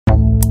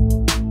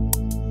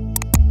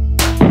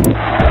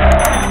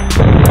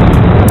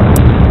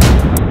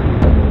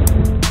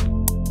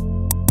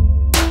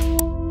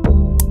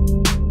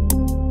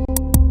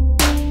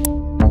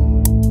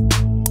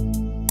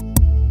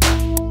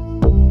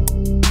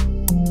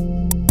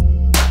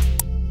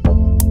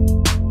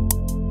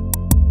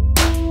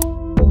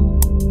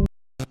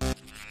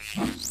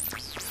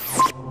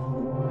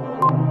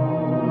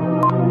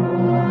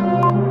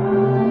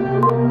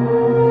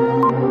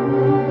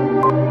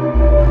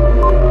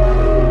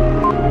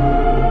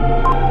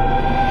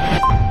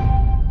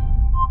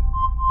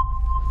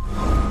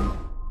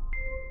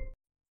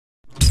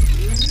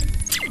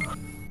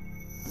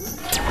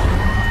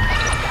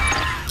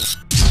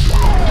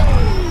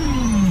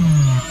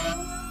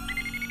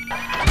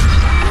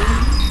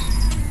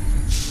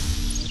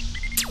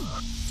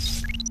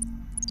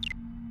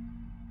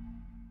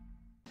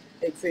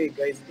say,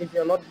 guys, if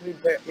you're not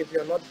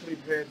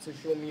prepared to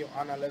show me your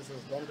analysis,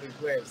 don't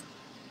request.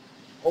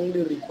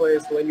 Only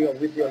request when you're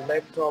with your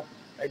laptop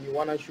and you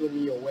wanna show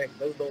me your work.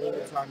 That's the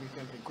only time you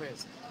can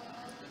request.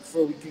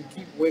 So we can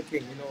keep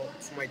working,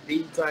 it's my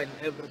data and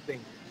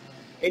everything.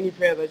 Any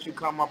pair that you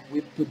come up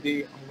with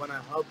today, I'm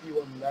gonna help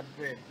you on that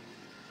pair.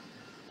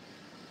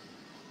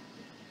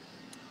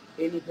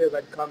 Any pair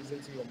that comes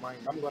into your mind,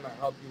 I'm gonna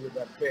help you with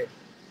that pair.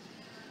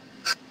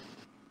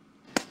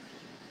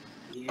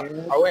 Yeah.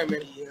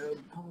 Man.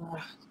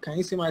 Can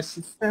you see my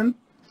system?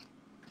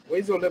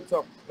 Where's your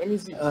laptop? Let me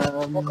see.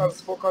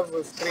 Focus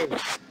the screen.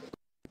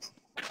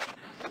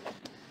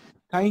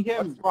 Can you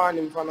hear me? What's fun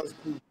in front of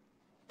school?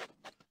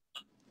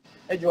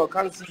 Hey, Joe, I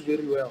can't see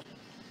very well.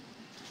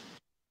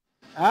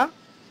 Huh?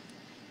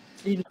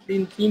 Clean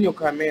your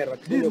camera.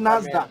 This is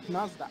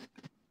Nasdaq.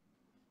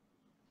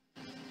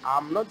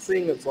 I'm not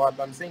saying it's what,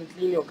 I'm saying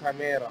clean your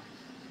camera.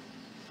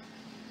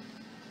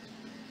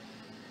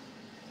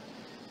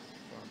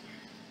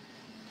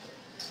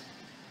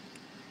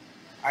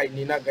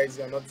 Nina, guys,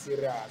 you're not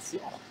serious.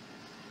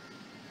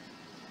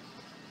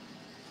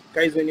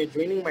 Guys, when you're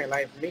joining my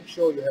live, make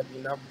sure you have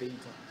enough data.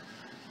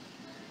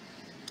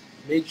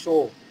 Make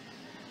sure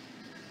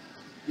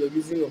you're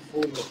using a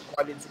phone with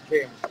quality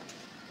camera.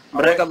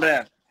 Break.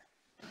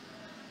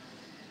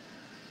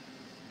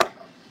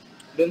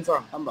 Then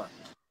sir. I'm not.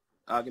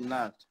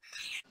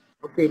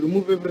 Okay,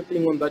 remove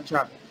everything on that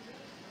chat.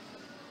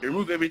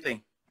 Remove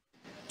everything?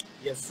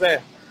 Yes,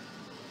 sir.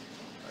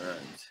 Alright.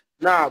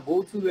 Now,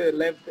 go to the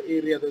left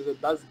area, there's a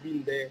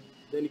dustbin there.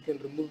 Then you can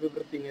remove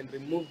everything and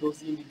remove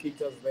those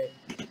indicators there.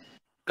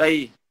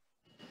 Kai.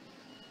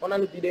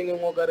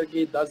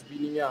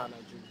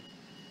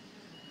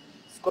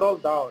 Scroll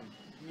down.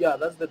 Yeah,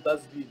 that's the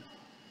dustbin.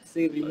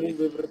 Say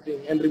remove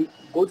everything and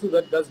go to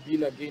that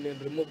dustbin again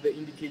and remove the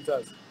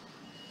indicators.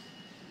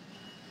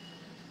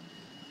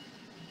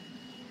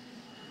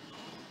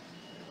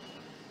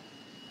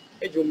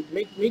 Hey, Joe,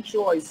 make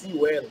sure I see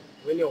well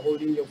when you're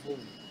holding your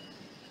phone.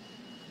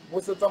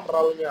 What's the time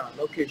around here?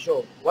 Okay,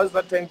 sure. What's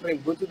that time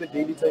frame? Go to the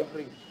daily time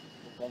frame.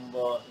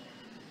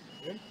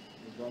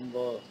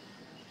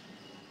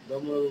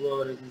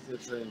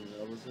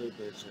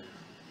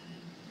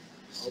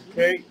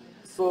 Okay,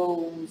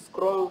 so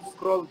scroll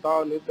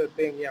down with the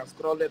thing. Yeah,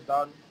 scroll it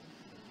down.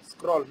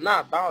 Scroll.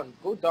 Down.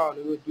 Go down.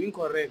 You're doing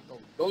correct.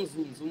 Don't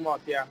zoom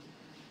out here.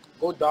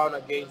 Go down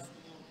again.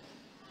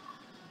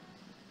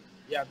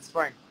 Yeah, it's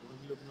fine.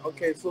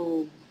 Okay,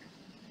 so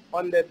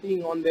on the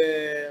thing, on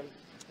the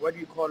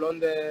on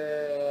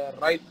the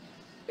right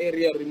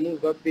area,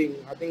 remove that thing.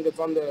 I think it's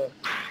on the,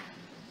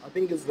 what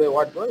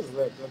is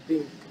that?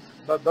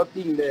 That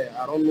thing there.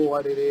 I don't know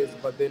what it is,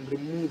 but then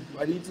remove.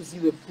 I need to see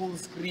the full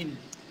screen.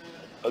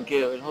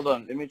 Okay, wait, hold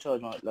on. Let me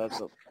charge my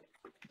laptop.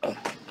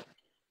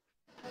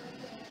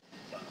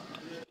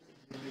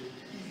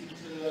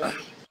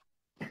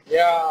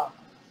 Yeah.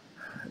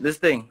 This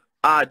thing.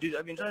 Dude,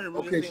 I've been trying to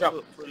remove this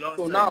thing for a long time.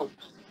 So now,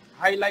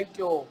 highlight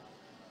your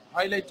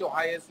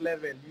highest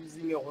level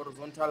using a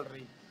horizontal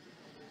ray.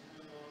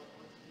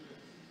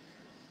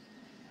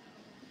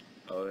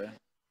 Okay.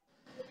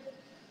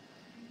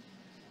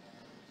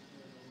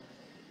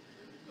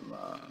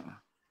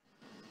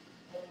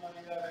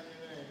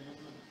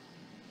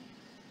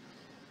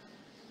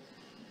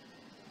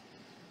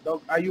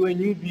 Dog, are you a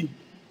newbie?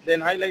 Then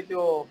highlight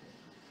your.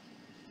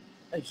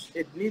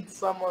 It needs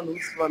someone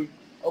who's from.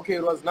 Okay,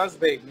 it was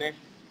Nasdaq, ne?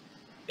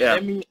 Yeah.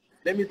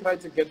 Let me try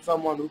to get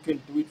someone who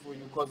can do it for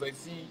you, because I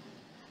see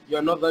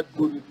you're not that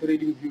good with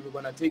trading view. We're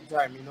gonna take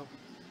time,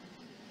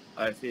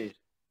 I see.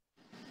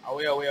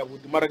 Aware.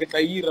 Would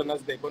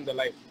Nasdaq on the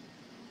live?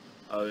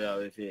 Oh yeah,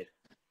 I see.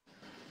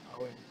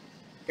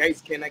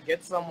 Guys, can I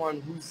get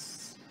someone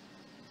who's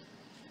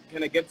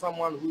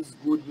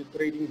good with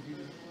trading view?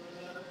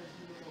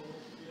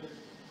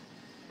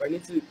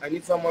 I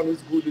need someone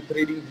who's good with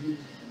trading view.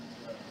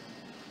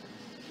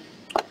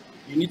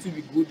 You need to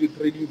be good with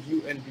trading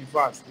view and be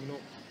fast,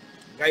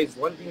 Guys,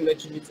 one thing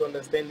that you need to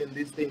understand in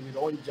this thing, we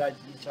don't judge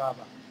each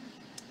other.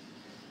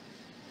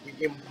 We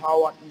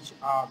empower each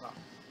other.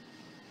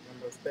 You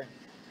understand?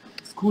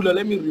 Schooler,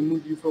 let me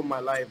remove you from my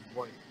life,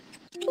 boy.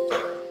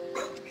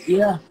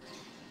 Yeah.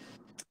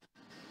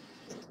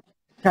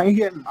 Can you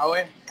hear me?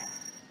 Awe?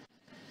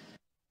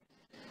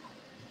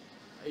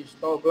 It's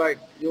dog, like,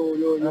 your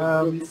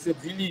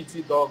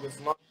disability, dog, it's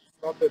not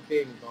a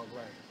thing, dog,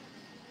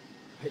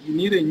 like. You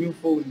need a new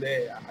phone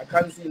there. I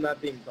can't see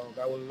nothing, dog.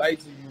 I will lie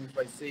to you if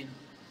I say,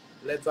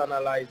 let's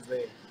analyze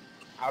there.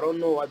 I don't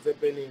know what's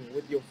happening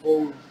with your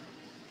phone.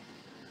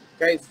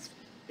 Guys,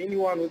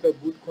 anyone with a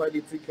good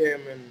quality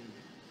cam, and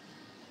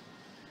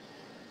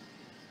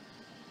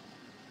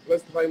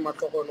let's try my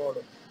top on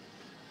order.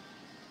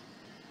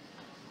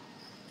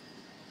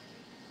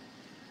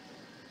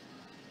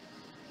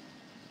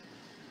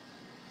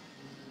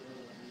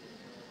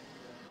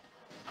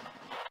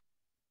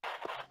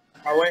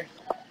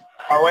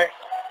 Away.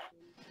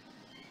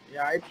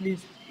 Yeah, at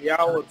least,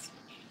 yeah, what's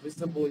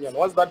visible?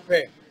 What's that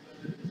pair?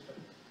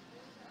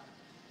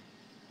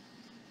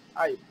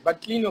 Aye,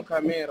 but clean your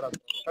camera.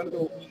 And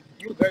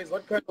you guys,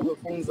 what kind of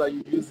phones are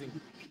you using?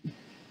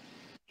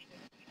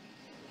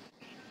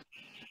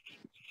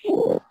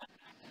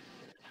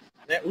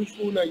 Which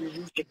phone are you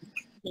using?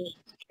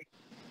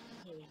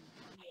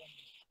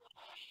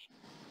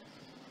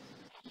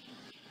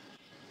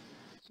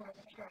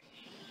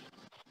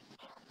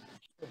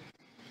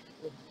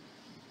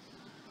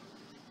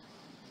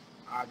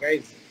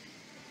 Guys,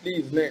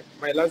 please,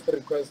 my last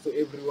request to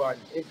everyone,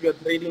 if you're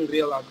trading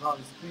real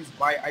accounts, please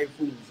buy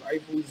iPhones.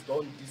 iPhones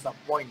don't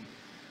disappoint.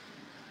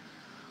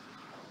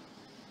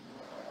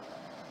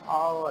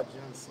 Oh,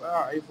 just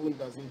iPhone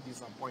doesn't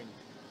disappoint.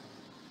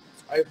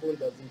 iPhone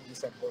doesn't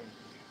disappoint.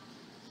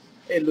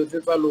 Hey, look,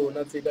 it's alone,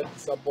 not say that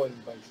disappoint,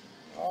 but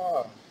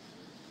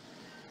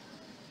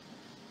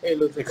hey,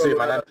 look, it's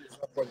alone, not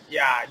disappoint.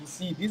 Yeah, you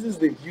see, this is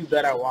the view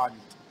that I want.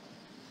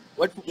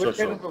 What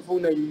kind of a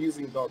phone are you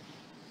using, dog?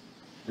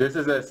 This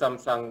is a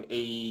Samsung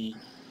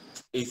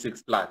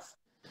A6 Plus.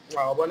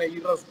 Wow,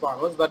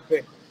 what's that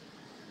pay?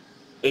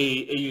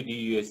 AUD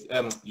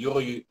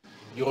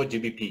Euro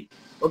GBP.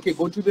 Okay,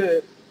 go to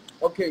the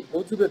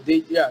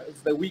date. Yeah,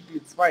 it's the weekly.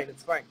 It's fine.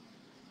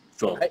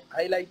 So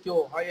highlight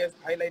your highest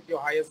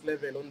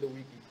level on the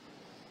weekly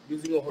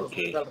using a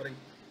horizontal ray.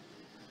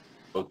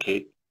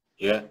 Okay.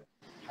 Yeah.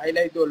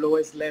 Highlight your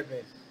lowest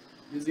level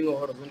using a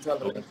horizontal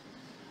ray.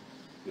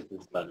 This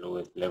is my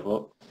lowest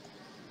level.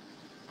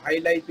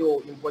 Highlight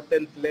your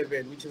important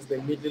level, which is the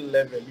middle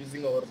level,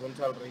 using a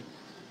horizontal ray.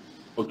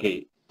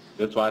 Okay,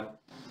 that's one.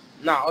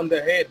 Now on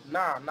the head,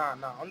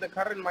 on the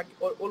current market,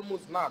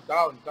 almost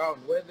down.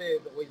 Where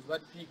is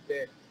that peak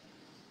there?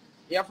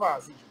 Yeah,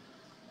 fast.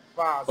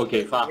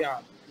 Okay, fast.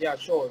 Yeah,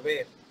 sure,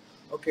 there.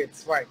 Okay,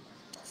 it's fine.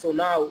 So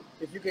now,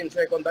 if you can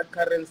check on that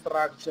current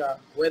structure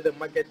where the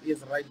market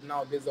is right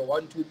now, there's a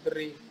 1, 2,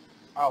 3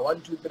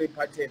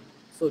 pattern.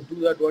 So do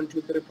that 1,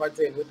 2, 3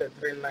 pattern with a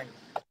trend line.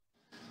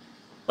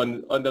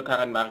 On the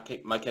current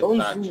market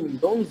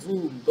Don't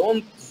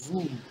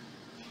zoom.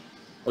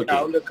 Okay.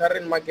 Yeah, on the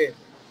current market,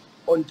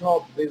 on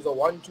top there's a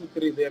 1, 2,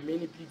 3. There are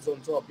many peaks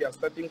on top. Yeah,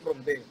 starting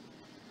from there.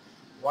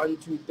 1,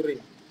 2, 3.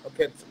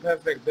 Okay, it's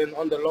perfect. Then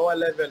on the lower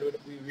level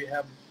we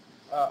have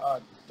I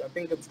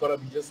think it's gonna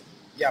be just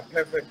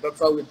perfect. That's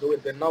how we do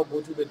it. Then now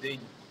go to the daily.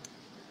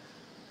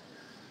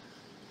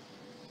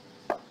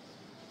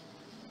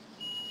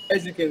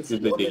 As you can see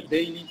on the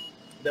daily,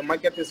 the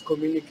market is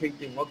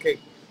communicating. Okay,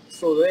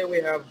 so there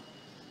we have.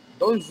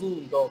 Don't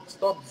zoom, dog.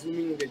 Stop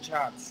zooming the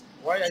charts.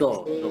 Why are you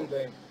zooming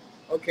there?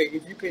 Okay,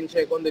 if you can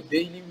check on the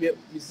daily,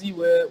 you see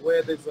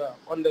where there's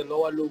on the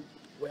lower loop,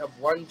 we have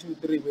 1, 2,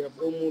 3. We have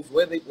almost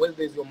where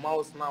there's your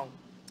mouse now.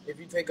 If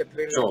you take a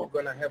trend, you're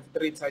gonna have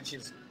 3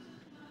 touches,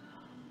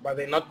 but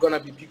they're not gonna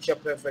be picture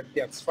perfect.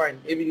 Yeah, it's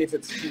fine. Even if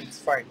it's 2, it's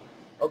fine.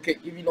 Okay,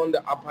 even on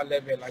the upper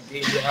level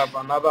again, you have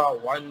another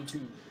 1, 2.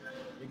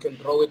 You can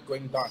draw it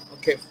going down.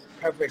 Okay,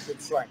 perfect.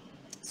 It's fine.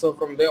 So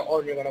from there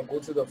on, you're gonna go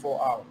to the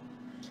 4 hour.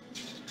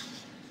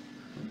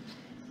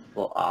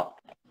 4 hour.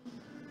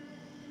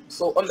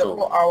 So on the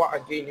 4 hour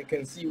again, you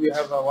can see we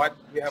have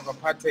a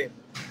pattern.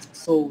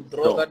 So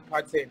draw that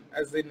pattern,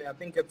 as in I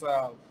think it's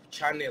a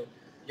channel.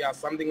 Yeah,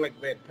 something like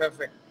that.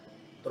 Perfect.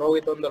 Draw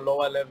it on the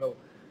lower level.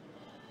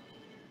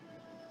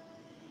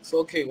 So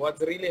okay,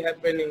 what's really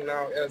happening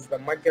now is the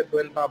market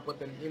went up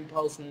with an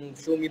impulse move.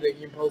 Show me the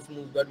impulse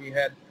move that we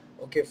had.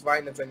 Okay,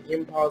 fine, it's an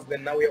impulse.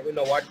 Then now we are in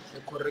a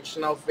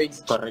correctional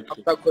phase.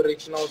 After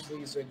correctional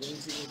phase, we're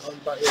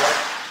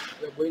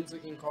going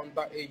to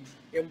encounter a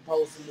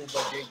impulse move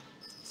again.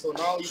 So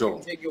now you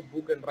can take your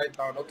book and write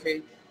down,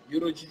 okay,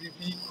 Euro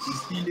GBP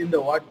is still in the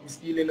We're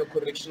still in a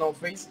correctional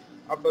phase.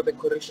 After the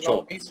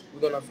correctional phase,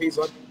 we're gonna face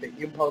the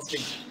impulse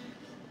phase.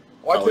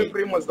 What time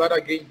frame was that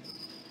again?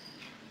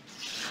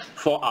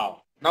 4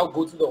 hour. Now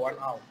go to the 1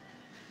 hour.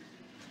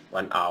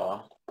 1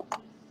 hour.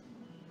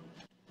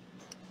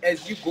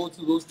 As you go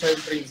to those time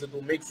frames, it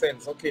will make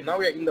sense. Okay, now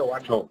we're in the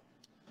 1 hour.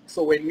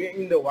 So when we're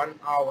in the 1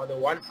 hour, the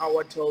 1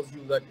 hour tells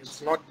you that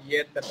it's not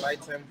yet the right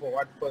time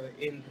for the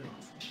entry.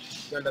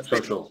 You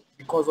understand?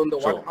 Because on the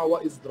 1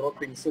 hour is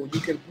dropping, so you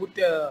can put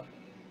a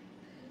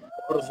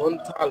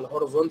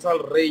horizontal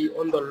ray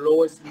on the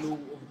lowest low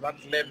of that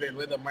level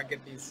where the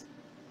market is.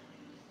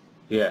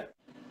 Yeah.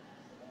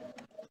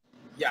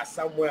 Yeah,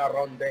 somewhere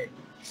around there.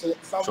 So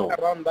somewhere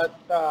around that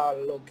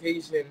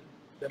location,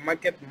 the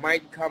market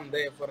might come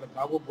there for a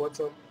double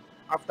bottom.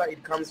 After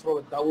it comes for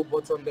a double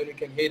bottom, then we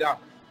can head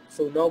up.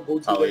 So now go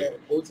to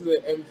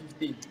the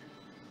M15.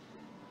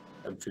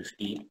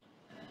 M15.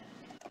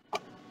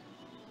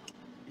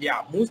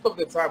 Yeah, most of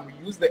the time we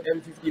use the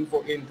M15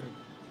 for entry.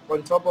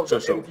 On top of the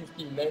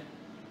M15,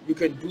 you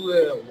can do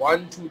a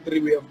 1, 2, 3.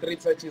 We have 3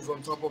 touches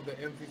on top of the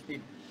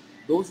M15.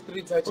 Those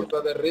 3 touches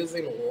are the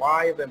reason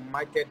why the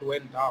market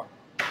went down.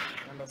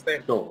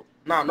 Understand? No,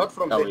 not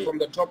from there, from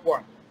the top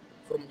one.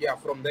 From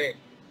there.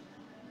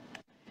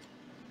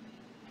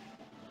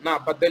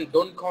 But then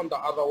don't count the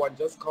other one,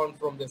 just count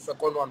from the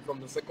second one,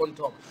 from the second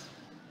top.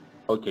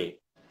 Okay.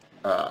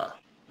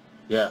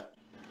 Yeah.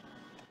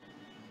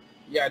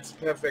 Yeah, it's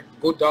perfect.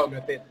 Go down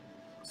with it.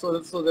 So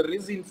the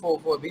reason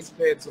for this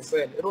pair to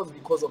sell, it was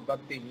because of that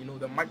thing. You know,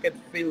 the market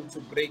failed to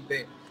break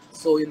there.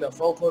 So in the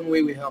Falcon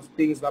way, we have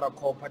things that are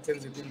called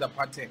patterns within the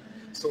pattern.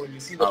 So when you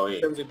see the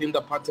patterns within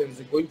the patterns,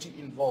 they're going to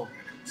involve.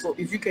 So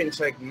if you can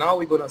check, now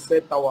we're gonna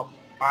set our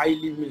buy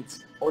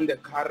limits on the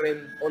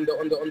current on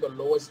the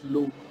lowest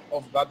low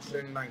of that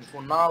trend line.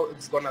 For now,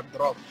 it's gonna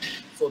drop.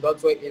 So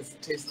that's why it's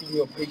testing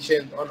your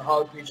patience on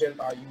how patient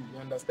are you. You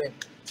understand?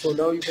 So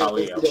now you can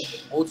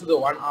go to the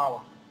 1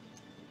 hour.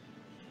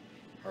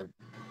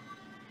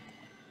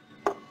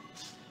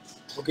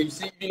 Okay, you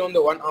see, even on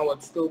the 1 hour,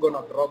 it's still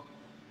gonna drop.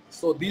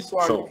 So this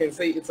one, you can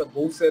say it's a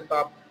go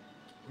setup.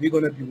 We're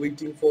gonna be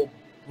waiting for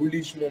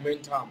bullish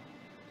momentum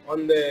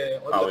on the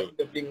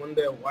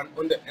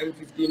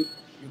M15.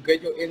 You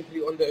get your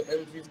entry on the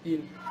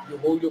M15. You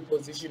hold your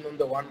position on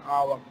the 1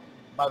 hour,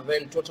 but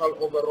then total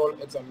overall,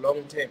 it's a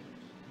long term.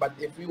 But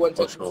if we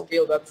wanted to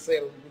scale that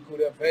sell, we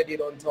could have had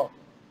it on top.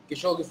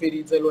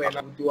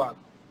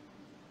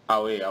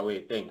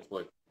 Away, thanks,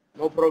 boy.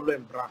 No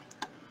problem, bruh.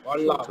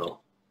 One love.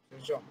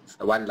 Sure.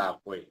 One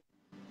love, boy.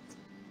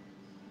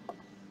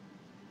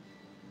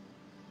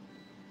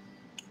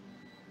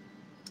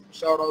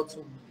 Shout out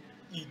to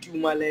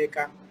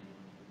Itumaleka.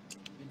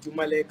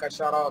 Itumaleka,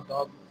 shout out,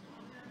 dog.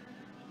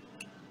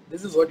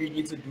 This is what you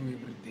need to do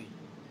every day.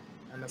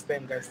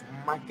 Understand, guys?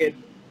 Market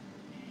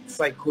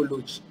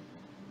psychology.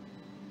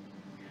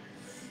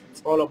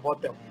 It's all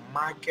about the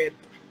market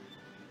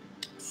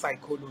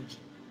psychology.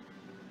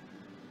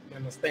 You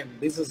understand?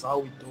 This is how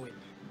we do it.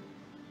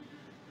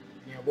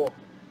 Yeah, boy.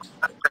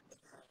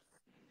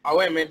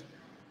 Away, man.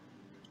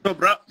 So,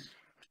 bro.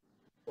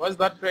 What's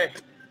that pair?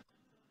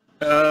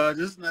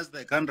 This is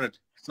Nasdaq 100.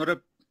 It's not a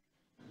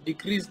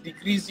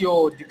decrease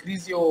your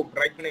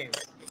brightness.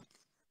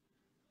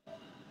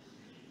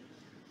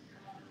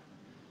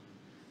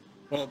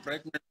 Oh,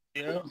 brightness.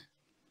 Yeah.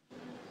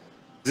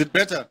 Is it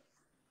better?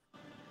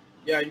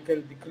 Yeah, you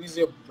can decrease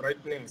your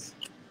brightness.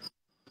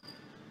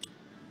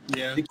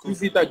 Yeah.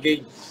 Decrease it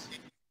again.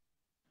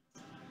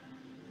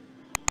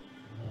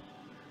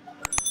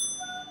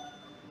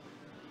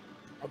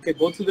 Okay,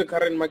 go to the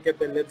current market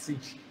and let's see.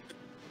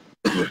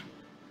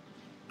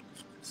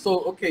 So,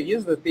 okay,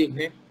 here's the thing,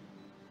 eh?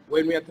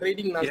 When we are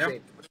trading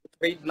Nasdaq,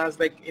 trade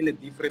Nasdaq in a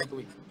different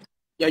way.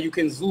 Yeah, you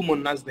can zoom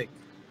on Nasdaq.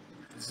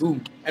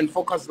 Zoom and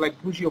focus, like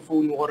push your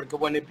phone or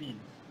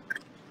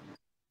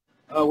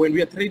when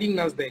we are trading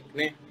Nasdaq,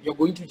 you're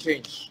going to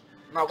change.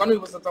 Now, when we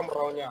was at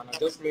I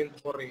just meant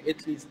for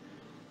at least.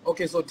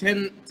 Okay, so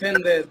 10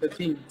 the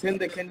thing, 10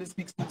 the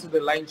candlesticks into the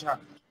line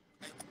chart.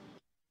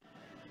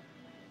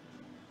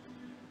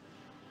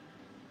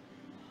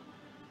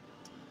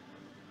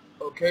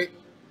 Okay,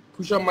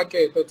 push your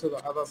market to the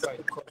other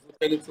side,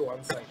 to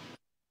one side.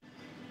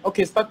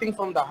 Okay, starting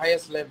from the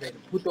highest level,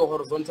 put the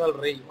horizontal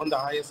ray on the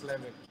highest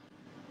level.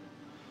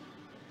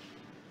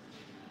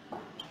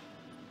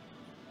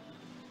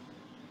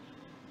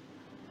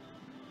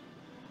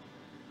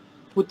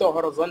 Put the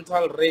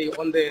horizontal ray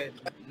on the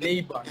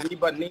neighbor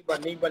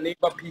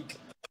peak.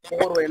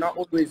 Or when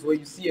always where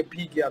you see a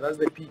peak, yeah, that's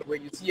the peak.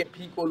 When you see a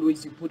peak,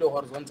 always you put a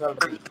horizontal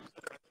ray.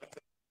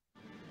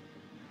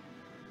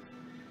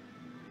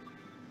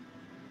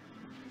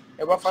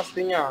 Ever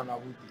fasting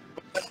now.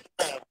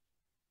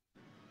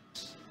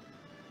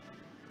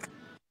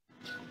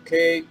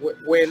 Okay,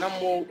 when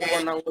I'm more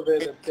over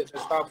the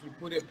stuff, you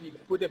put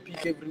a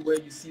peak everywhere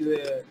you see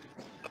the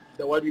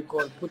what we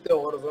call, put the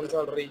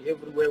horizontal ray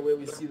everywhere where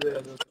we see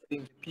the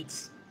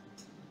peaks.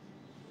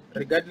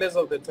 Regardless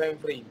of the time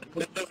frame.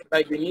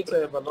 Like we need to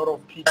have a lot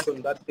of peaks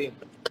on that thing.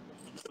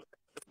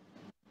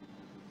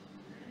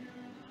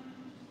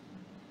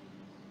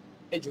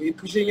 Hey, you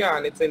pushing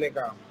on it's in a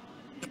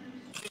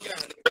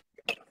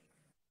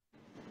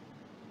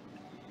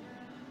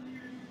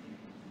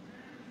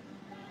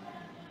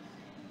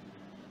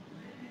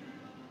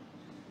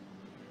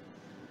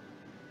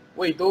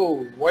Wait,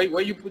 oh, why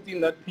you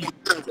putting that peak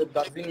that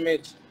doesn't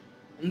match?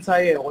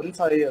 Entire,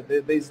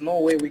 there's no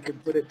way we can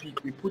put a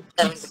peak. We put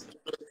peaks.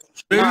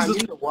 I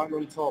mean the one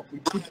on top. We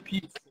put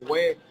peaks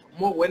where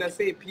more. When I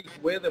say peak,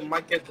 where the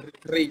market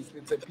retraced,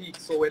 it's a peak.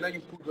 So when you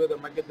put where the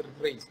market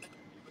retraced,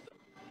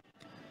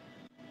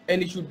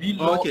 and it should be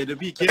low, okay, the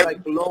peak, yeah.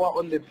 Like lower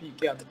on the peak,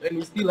 yeah. And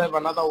we still have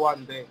another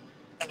one there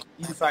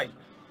inside.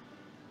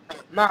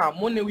 Nah,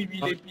 money will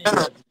be the peak.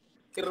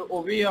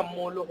 Over here,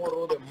 more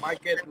the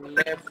market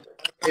left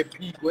a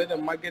peak where the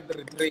market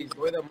retraced,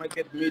 where the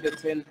market made a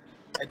 10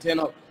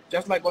 up.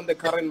 Just like on the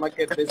current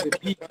market, there's a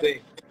peak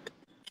there.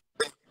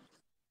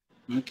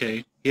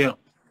 Okay, yeah.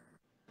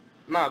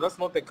 Nah, that's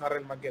not the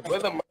current market. Where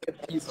the market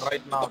is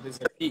right now, there's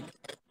a peak.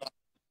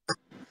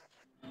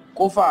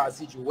 Go far,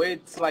 where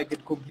it's like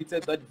it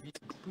completed that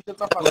video.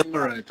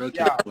 All right,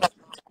 okay. Yeah,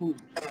 cool.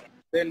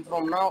 Then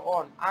from now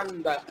on,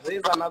 and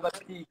there's another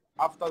peak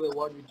after the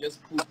one we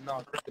just put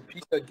now. The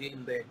peak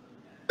again there.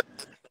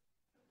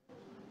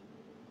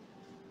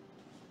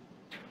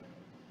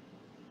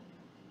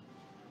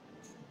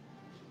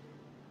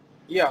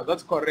 Yeah,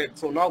 that's correct.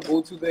 So now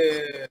go to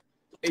the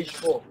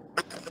H4.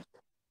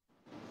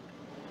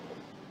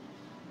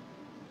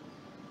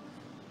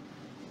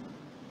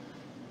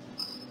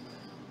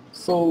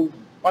 So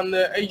on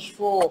the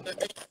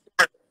H4,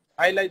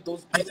 highlight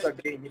those peaks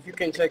again. If you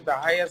can check the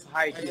highest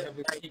height, you have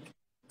a peak.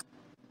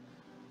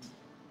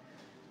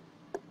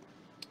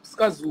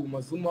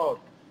 Zoom out.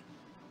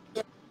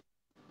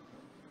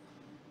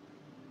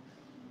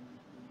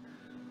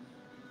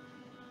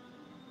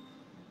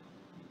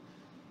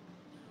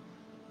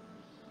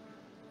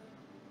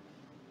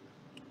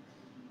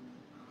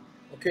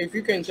 Okay, if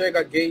you can check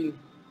again,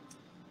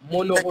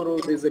 Mono,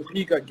 there's a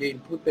peak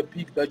again. Put the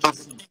peak that you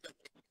see.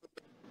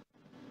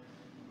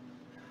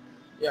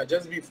 Yeah,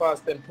 just be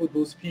fast and put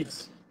those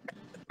peaks.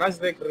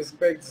 Nasdaq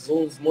respects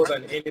zones more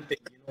than anything,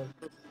 you know.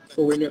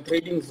 So when you're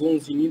trading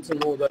zones, you need to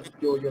know that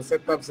your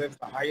setup sets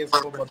the highest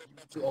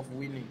probability of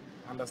winning.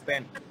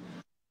 Understand?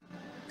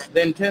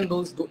 Then turn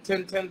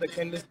the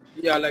candlesticks.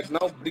 Yeah, like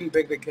now bring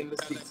back the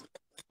candlesticks.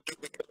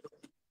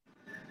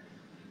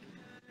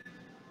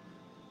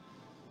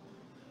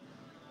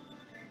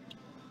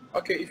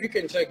 Okay, if you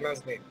can check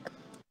Nasdaq,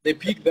 the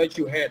peak that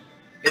you had,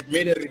 it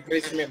made a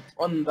retracement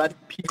on that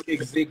peak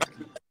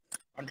exactly.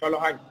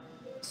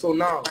 So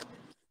now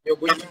you're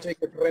going to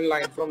take a trend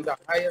line from the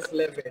highest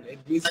level. It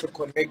needs to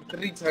connect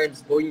 3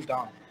 times going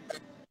down.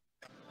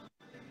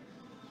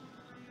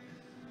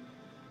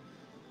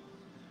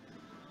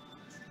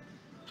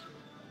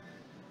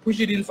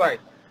 Push it inside.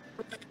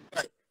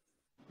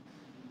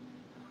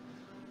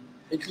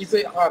 If you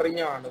say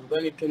Ariana,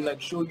 then it can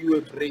like show you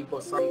a break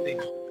or something.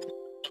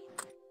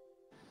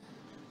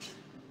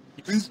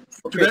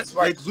 Okay, it's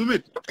like zoom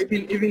it.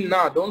 Even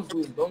now, don't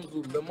zoom.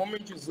 The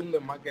moment you zoom the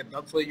market,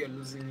 that's where you're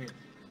losing it.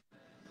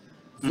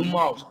 Zoom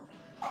out.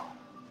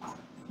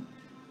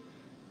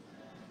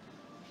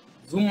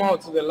 Zoom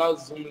out to the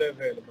last zoom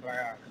level,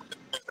 Brian.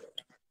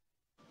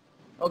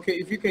 Okay,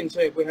 if you can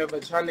check, we have a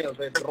channel.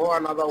 They draw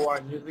another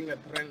one using a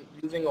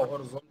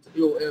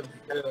horizontal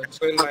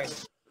trend line.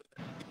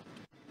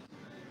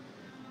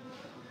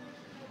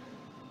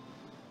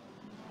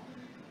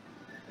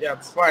 Yeah,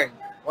 it's fine.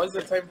 What's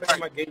the time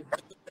frame again?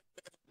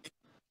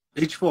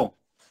 H4.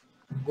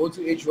 Go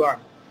to H1.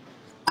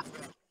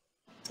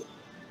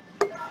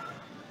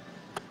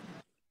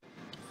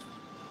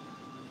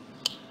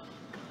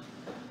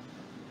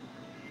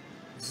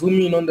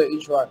 Zoom in on the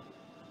H1.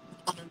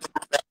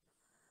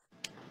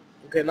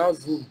 Okay, now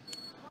zoom.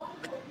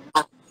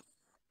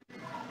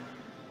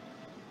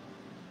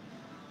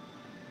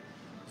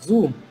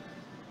 Zoom.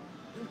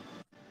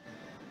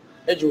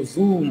 Ejo,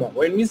 zoom.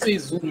 When we say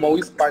zoom,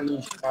 we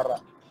Spanish.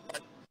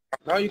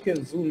 Now you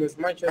can zoom as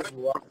much as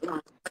you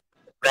want.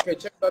 Okay,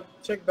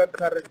 check that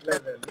current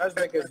level.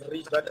 Nasdaq has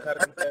reached that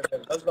current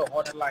level. That's the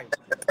hot line.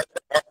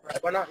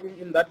 Now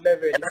in that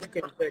level, if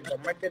you can check, the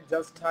market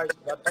just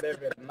touched that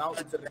level. Now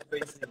it's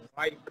retracing.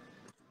 Right?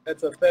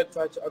 That's a third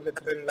touch on the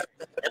trend line.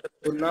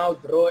 To now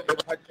draw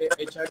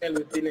a channel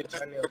within a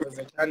channel. There's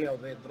a channel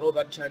there. Draw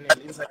that channel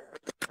inside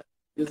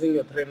using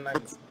your trend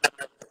lines.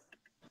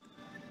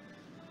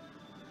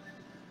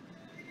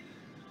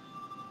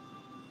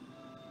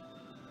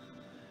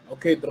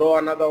 Okay, draw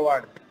another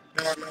one.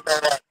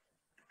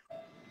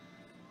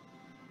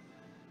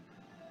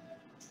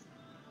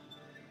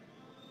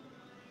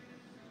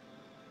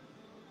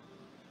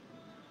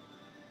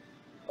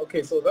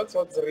 Okay, so that's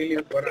what's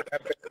really going to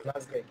happen in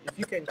Nasdaq. If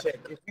you can check,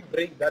 if you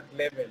break that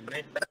level,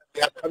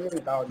 we are coming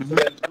down. So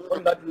then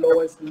on that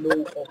lowest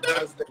low of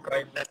Nasdaq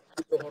right now,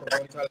 it's the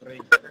horizontal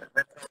range.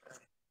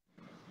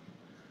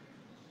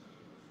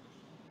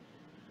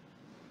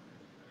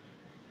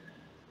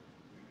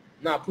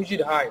 Now push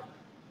it high.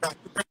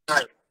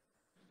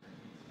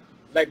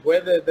 Like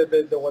where there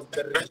was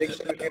the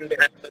rejection ended.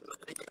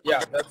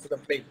 Yeah, that's the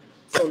play.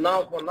 So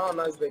now for now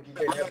Nasdaq, you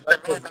can have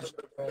that position.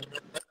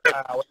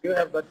 When you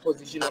have that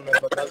position on the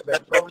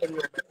problem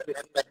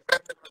is,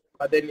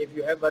 but then if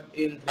you have that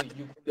entry,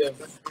 you could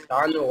have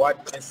done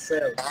what a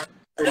sell.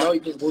 So now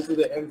you can go to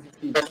the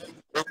M50.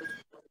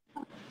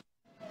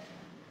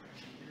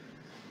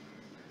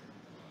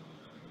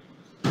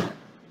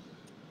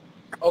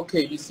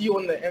 Okay, you see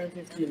on the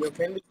M50, your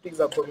candlesticks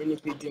are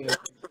communicating with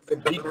the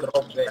big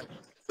drop there.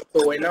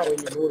 So when you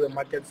know the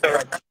market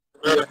starts,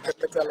 you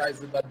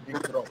capitalize with that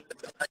big drop.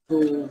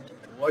 So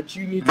what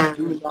you need to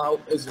do now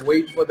is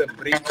wait for the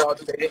breakout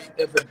there.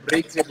 If it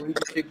breaks, you're going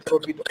to take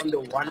profit on the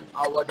 1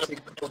 hour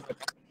take profit.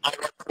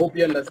 Hope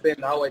you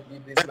understand how I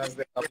did this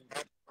Nasdaq.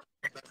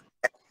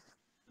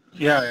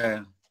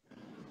 Yeah.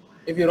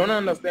 If you don't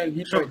understand,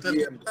 hit my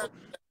DM.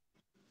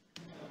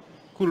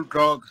 Cool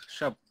dog,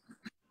 sharp.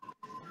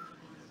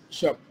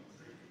 Sharp.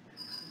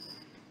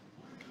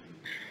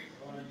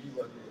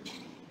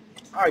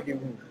 I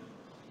give you.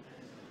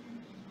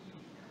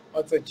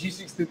 It's a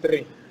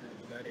G63.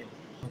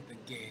 The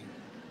gang.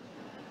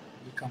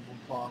 You come from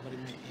poverty,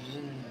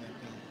 man.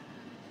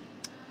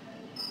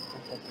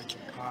 Up at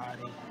your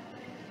party.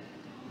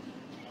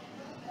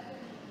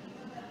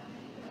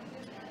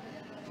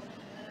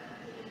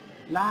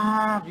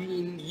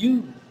 Loving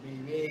you,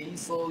 baby,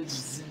 it's so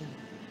easy.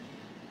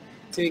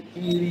 Take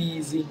it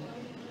easy.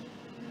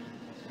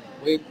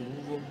 Wake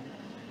up.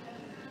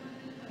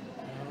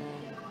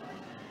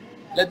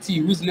 Let's see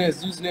who's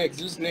next. Who's next?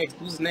 Who's next?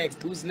 Who's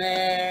next? Who's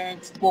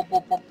next? Po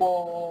po po po.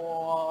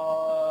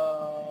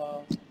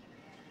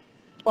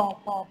 Po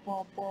po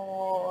po po.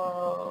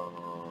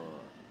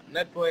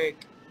 Network,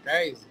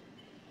 guys.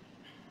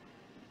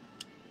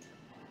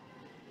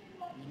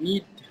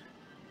 We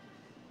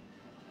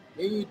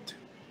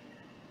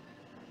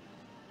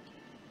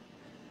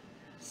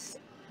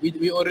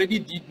we already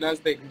did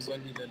Nasdaq,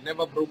 Mzwandile.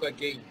 Never broke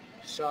again.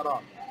 Shut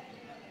up.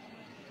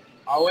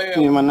 Aware.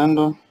 Hey,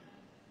 Manando.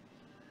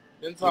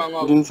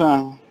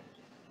 Dinsang.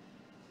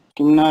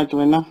 Kimnat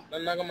wena.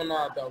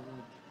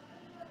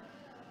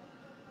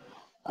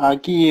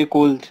 Aki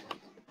gold.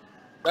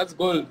 That's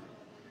gold.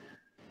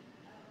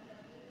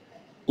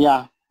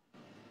 Yeah.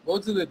 Go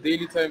to the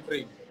daily time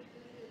frame.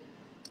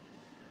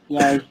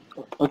 Yeah.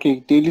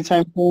 Okay. Daily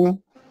time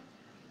frame.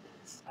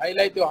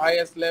 Highlight your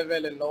highest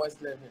level and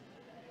lowest level.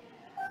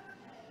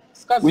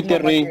 With the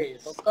range.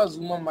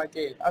 Zoom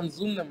market.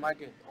 Unzoom the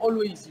market.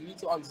 Always you need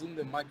to unzoom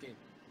the market.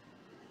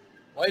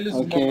 While you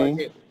zoom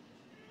market.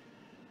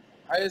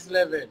 Highest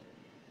level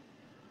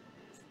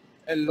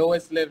and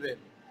lowest level.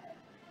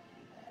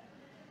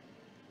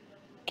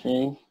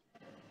 Okay.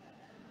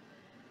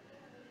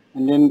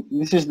 And then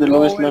this is the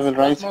lowest level,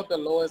 right? That's not the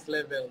lowest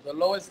level. The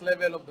lowest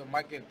level of the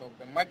market,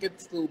 the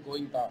market's still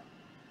going down.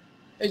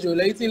 As you're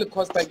lately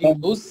cost tagging,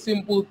 those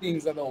simple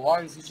things are the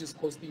ones which is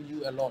costing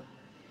you a lot.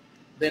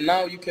 Then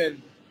now you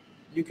can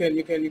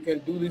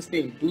do this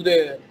thing. Do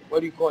the, what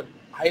do you call it?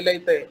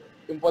 Highlight the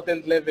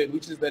important level,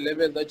 which is the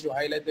level that you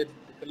highlighted,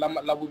 the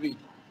Labubi.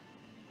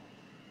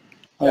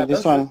 Yeah,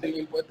 this that's one. the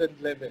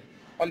important level.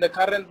 On the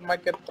current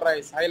market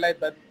price, highlight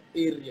that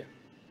area.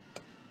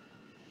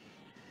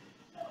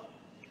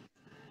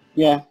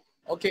 Yeah.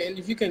 Okay, and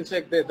if you can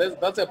check there,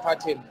 that's a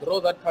pattern. Draw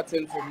that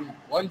pattern for me.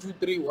 1, 2,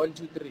 3, 1,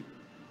 2, 3.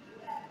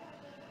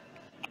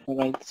 All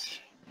right.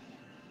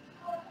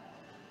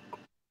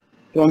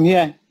 From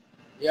here.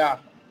 Yeah.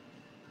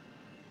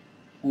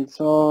 And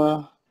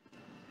so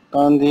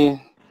down the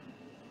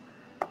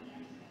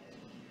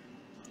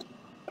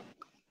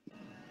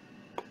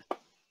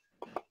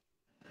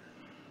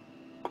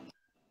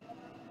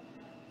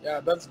Yeah,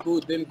 that's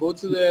good. Then go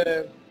to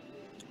the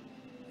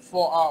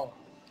 4 hour.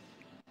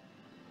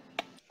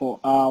 4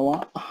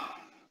 hour.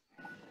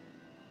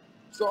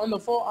 So on the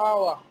 4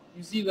 hour,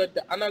 you see that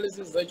the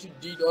analysis that you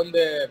did on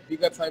the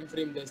bigger time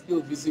frame, they're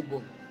still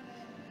visible.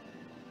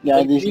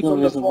 Yeah, they're still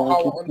visible.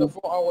 On the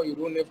 4 hour, you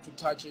don't have to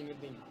touch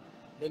anything.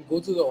 Then go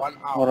to the 1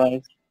 hour. All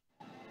right.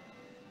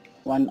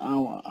 1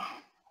 hour.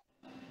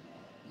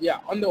 Yeah,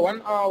 on the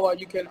 1 hour,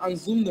 you can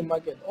unzoom the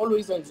market.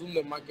 Always unzoom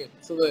the market.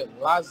 So the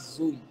last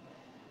zoom.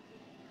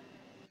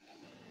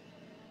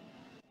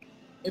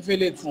 If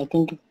it, I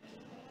think,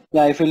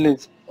 yeah, I feel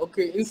it.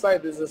 Okay,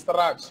 inside there's a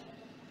stretch.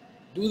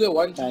 Do the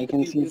 1, 2,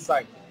 3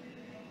 inside.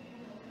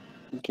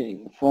 Okay,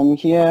 from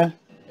here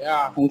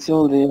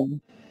until there.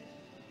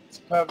 It's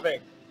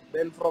perfect.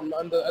 Then from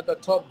at the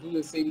top, do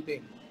the same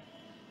thing.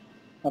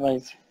 All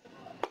right.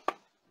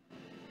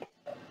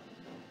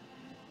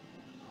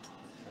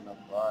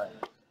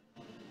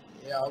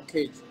 Yeah,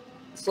 okay.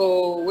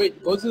 So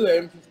wait, go to the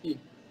M15.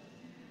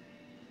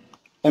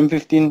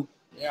 M15.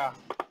 Yeah.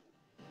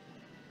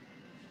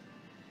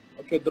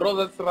 Okay, draw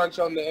that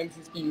structure on the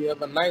M15. You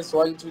have a nice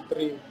 1, 2,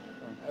 3.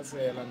 That's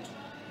a lunch.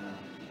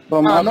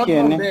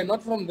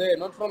 Not from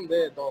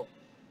there, dog.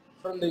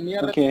 From the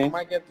nearest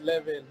market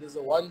level, there's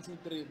a 1, 2,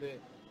 3 there.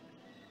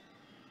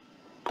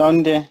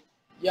 Down there.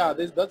 Yeah,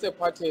 that's a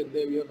pattern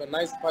there. We have a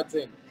nice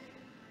pattern.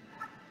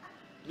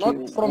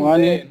 Not from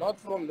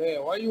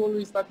there. Why are you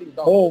always starting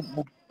down? Oh.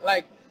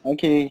 Like,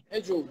 okay.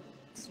 Hey Joe,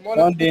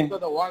 smaller things are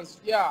the ones.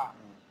 Yeah.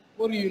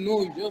 What do you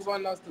know? You just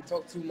want us to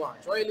talk too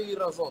much. Why you leave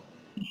us up?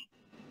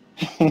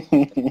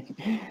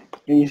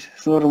 Please,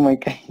 sorry, my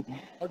guy.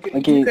 Okay,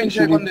 if you can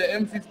check on the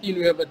M15,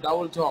 we have a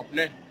double top,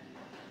 ne?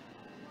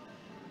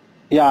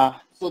 Yeah.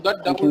 So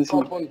that double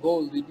top on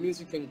gold, it means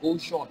you can go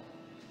short.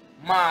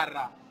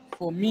 Mara,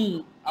 for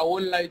me, I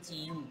won't lie to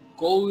you,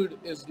 gold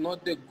is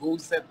not the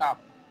gold setup.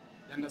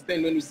 You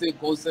understand when you say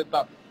gold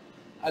setup?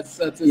 It's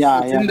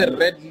in the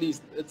red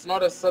list. It's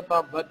not a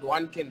setup that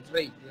one can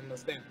trade, you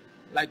understand?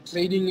 Like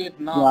trading it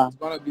now, it's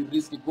gonna be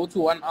risky. Go to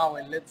 1 hour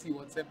and let's see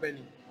what's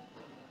happening.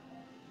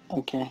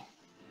 Okay.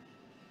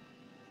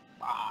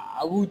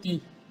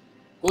 Awuti,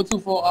 go to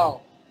 4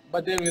 hour.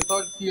 But then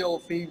without fear or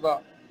favor,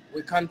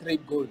 we can't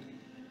trade gold.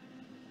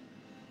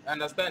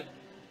 Understand?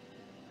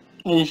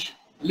 Ish.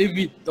 Leave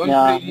it, don't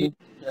trade it.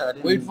 Yeah,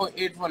 wait for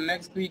it for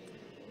next week.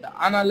 The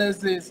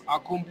analysis are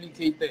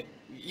complicated.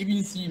 You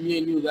even see me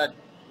and you that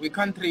we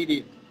can't trade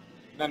it.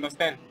 You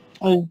understand?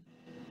 All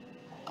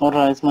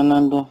right,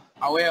 Manando.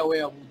 Aware,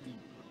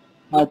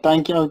 Awuti.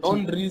 Thank you.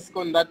 Don't risk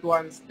on that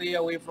one. Stay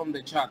away from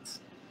the charts.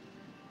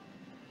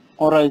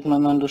 All right,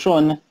 Manando.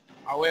 Sure.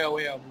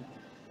 Aware.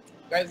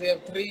 Guys, they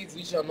have trades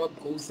which are not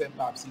goal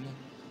setups, you know.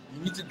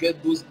 You need to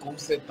get those goal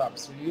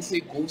setups. When you say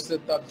goal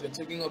setups, you're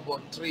talking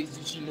about trades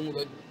which you know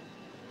that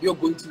you're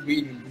going to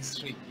win in this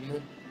trade, you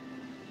know.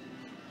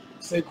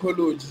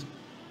 Psychology.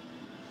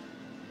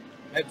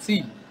 Let's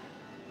see.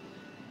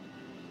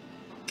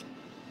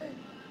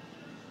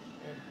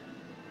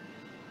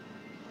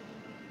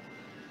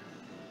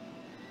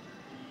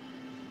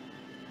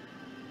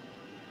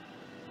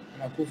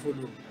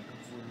 Nakufulu.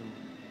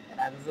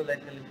 And so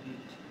like a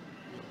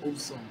little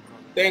Awesome.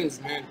 Thanks,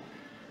 man.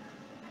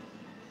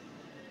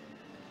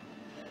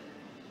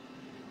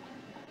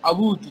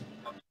 Abuti.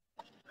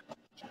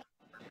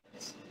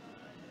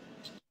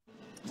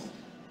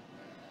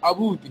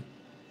 Abuti.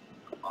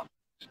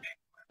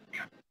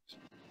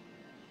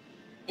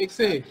 Ik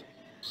say.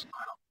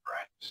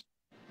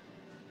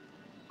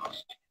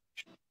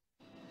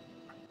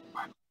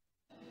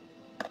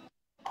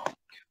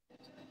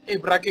 Hey,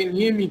 bro, can you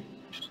hear me?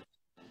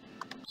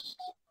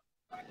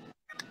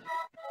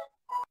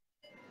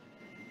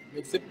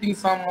 Accepting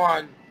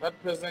someone,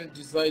 that person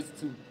decides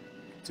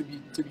to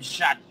be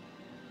shot.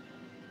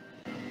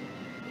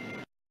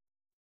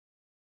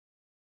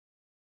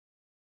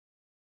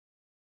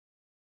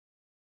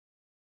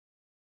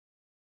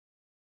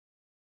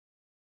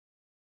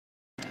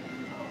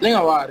 Think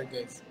about it,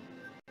 guys.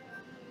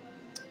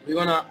 We're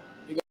gonna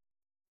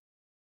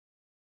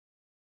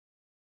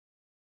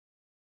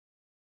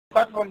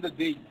start from the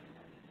day.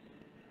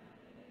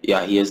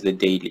 Yeah, here's the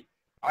daily.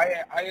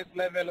 Highest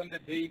level on the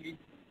daily,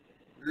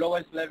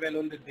 lowest level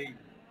on the daily.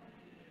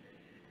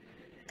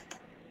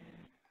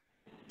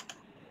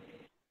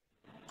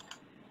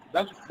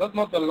 That's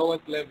not the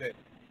lowest level.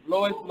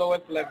 Lowest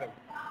level.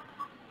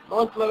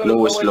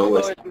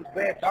 Lowest is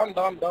there.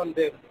 Down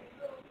there.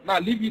 Now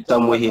leave it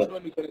Somewhere here.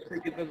 One, we're gonna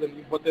take it as an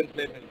important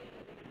level.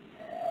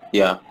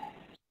 Yeah.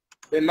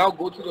 Then now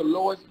go to the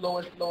lowest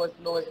level.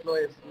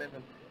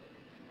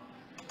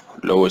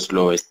 Lowest.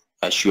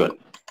 Sure.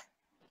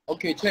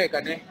 Okay, check,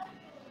 Ane.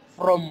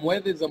 From where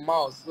there's a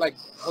mouse, like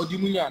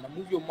Odimunyana,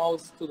 move your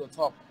mouse to the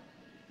top.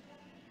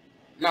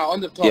 Now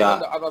on the top, Yeah. on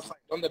the other side,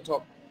 on the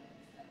top.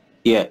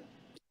 Yeah.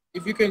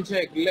 If you can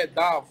check, let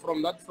down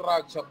from that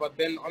structure, but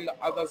then on the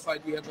other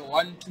side we have a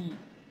 1,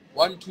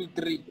 2,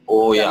 3.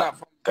 Oh yeah. Now,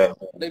 Okay.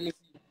 let me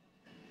see.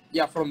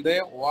 Yeah, from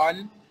there,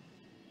 1,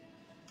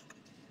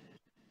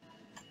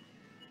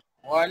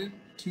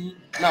 2.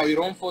 Now you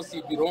don't force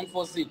it.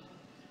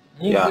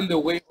 Move in the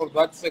way of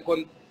that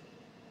second.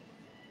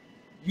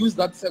 Use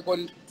that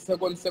second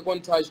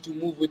touch to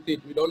move with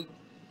it. We don't.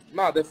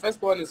 Now the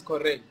first one is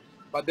correct,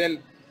 but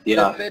then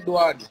the third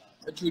one,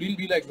 it shouldn't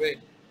be like that.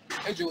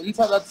 And you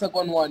inside that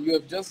second one, you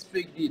have just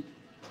faked it,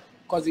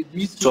 because it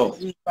needs to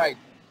be inside.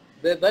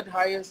 That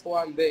highest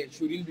one there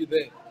shouldn't be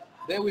there.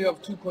 There we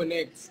have 2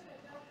 connects.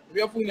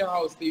 We have in your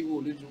house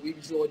stable.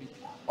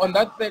 On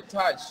that third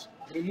touch,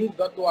 remove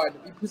that one.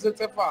 It pushes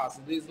it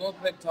fast. There's no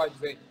third touch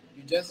there.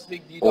 You just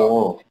faked it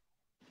out.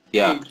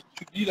 Yeah. It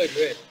should be like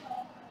that.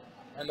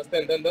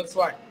 Understand? Then that's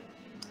why.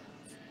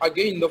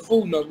 Again, the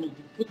phone, you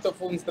put the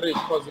phone straight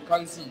because you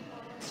can't see.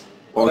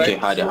 Okay,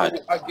 right? hard.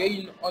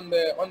 Again, on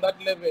that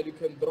level, you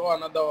can draw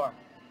another one.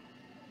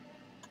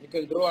 You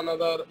can draw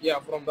another,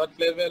 from that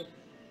level.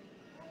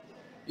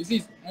 You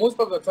see, most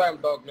of the time,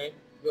 dog, man,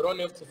 you don't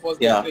have to force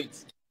the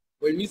traits.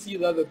 When you see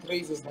that the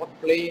trace is not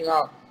playing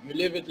out, you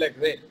leave it like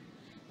that.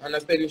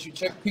 Understand? You should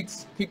check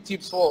pick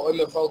tips 4 on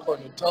the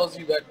Falcon. It tells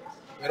you that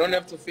you don't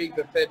have to fake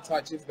the third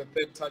touch if the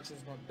third touch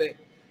is not there.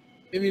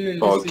 Even in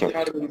this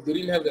scenario, you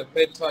didn't have the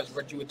third touch,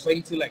 but you were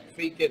trying to like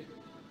fake it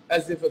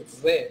as if it's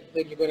there,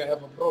 then you're gonna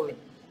have a problem.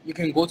 You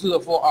can go to the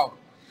 4 hour.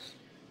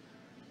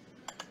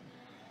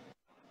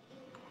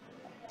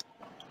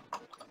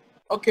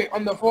 Okay,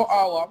 on the 4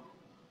 hour,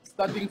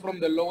 starting from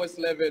the lowest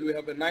level, we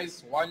have a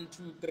nice 1,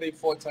 2, 3,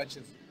 4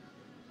 touches.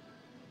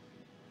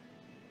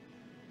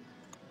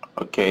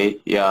 Okay,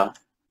 yeah.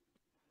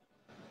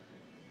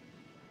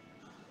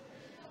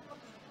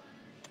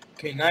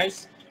 Okay,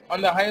 nice. On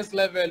the highest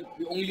level,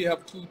 we only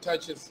have 2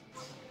 touches,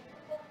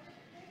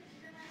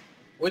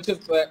 which is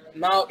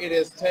now it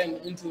has turned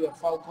into the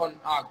Falcon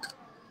arc.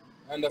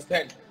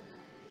 Understand?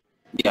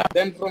 Yeah.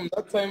 Then from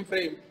that time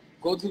frame,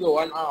 go to the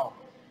 1 hour.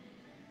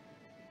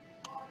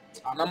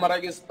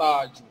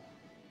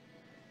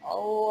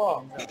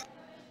 Oh.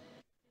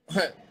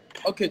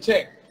 Okay,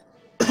 check.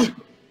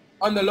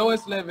 On the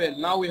lowest level,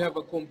 now we have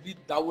a complete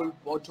double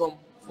bottom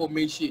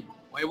formation.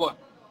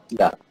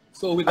 Yeah.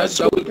 So with that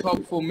double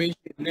top formation,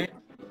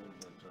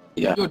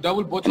 your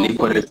double bottom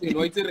formation,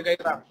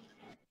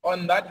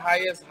 on that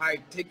highest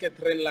height, take a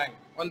trend line.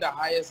 On the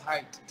highest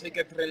height, take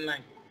a trend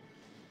line.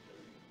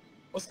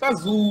 Oscar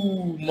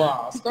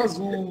Zuma,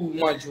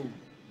 Joe.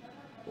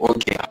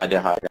 Okay,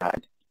 hard.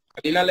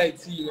 I didn't like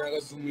seeing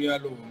zoom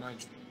alone.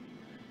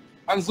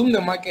 And zoom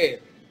the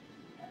market.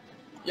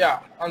 Yeah,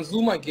 and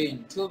zoom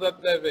again till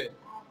that level.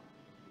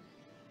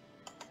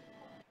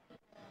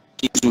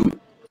 Keep zoom.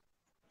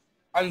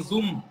 And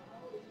zoom.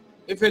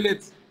 If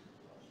it.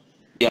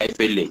 Yeah, if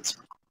it.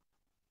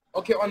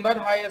 Okay, on that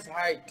highest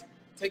height,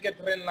 take a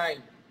trend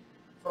line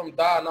from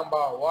there, number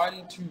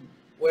 1, 2.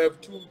 We have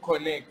 2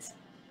 connects.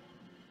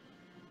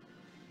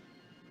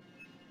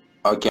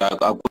 Okay, I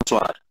got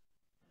one.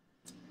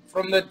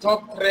 From the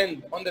top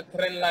trend, on the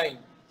trend line,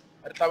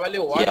 1,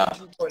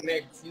 2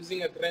 connects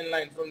using a trend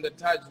line from the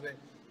touch,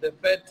 the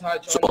third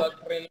touch on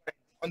that trend line,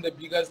 on the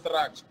bigger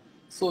structure.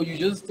 So you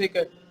just take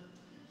a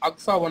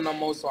Aksa wana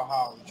mouse or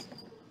how?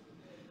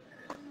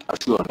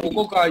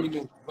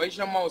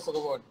 Mouse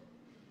about.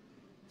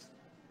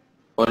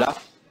 Hola?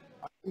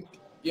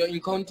 You're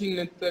encountering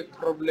network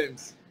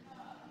problems.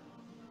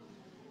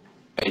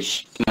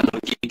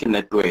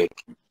 Network.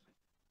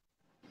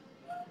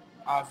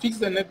 Fix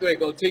the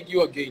network, I'll take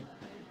you again.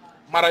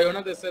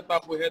 Mariona, the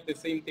setup, we had the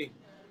same thing.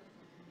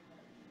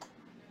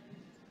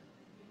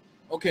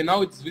 Okay,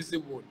 now it's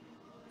visible.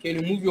 Can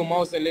you move your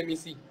mouse and let me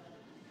see?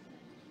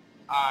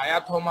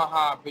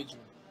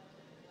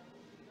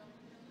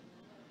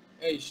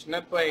 Hey,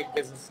 network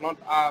it's not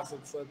us,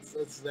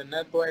 it's the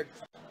network.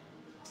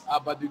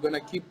 But we're gonna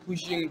keep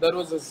pushing. That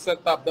was a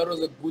setup. That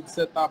was a good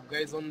setup,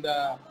 guys. On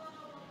the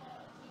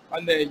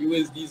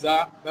USDs,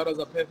 that was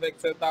a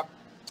perfect setup.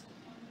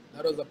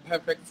 That was a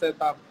perfect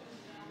setup.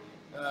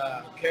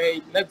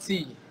 Okay, let's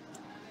see.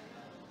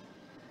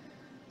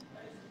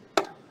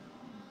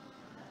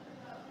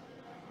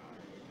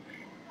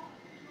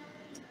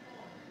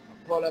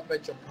 Pull up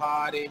at your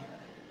party.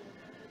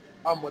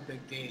 I'm with the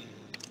game.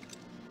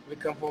 We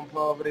come from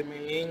poverty,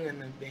 man,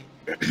 and everything.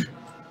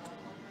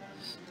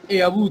 Hey,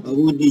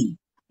 Abudi.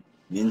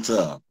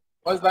 Minta.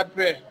 What's that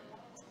prayer?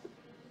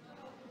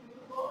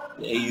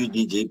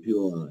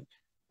 AUDJPY.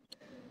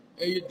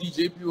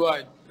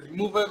 AUDJPY.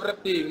 Remove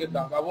everything.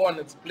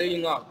 It's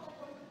playing out.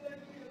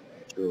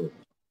 Sure.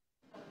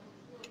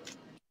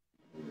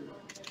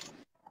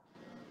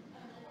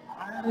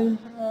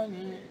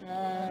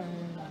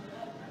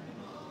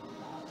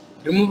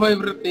 Remove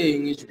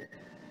everything.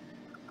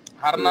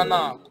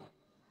 Harnana.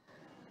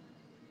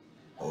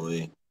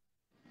 Away.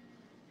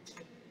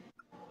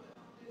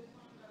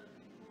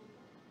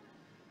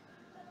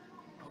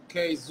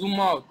 Okay, zoom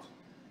out.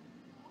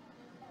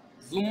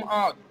 Zoom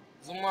out.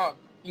 Zoom out.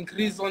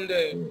 Increase on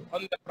the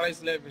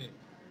price level.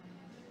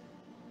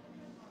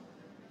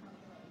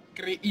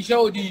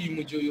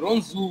 You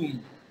don't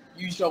zoom.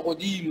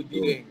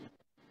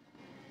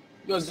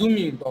 You're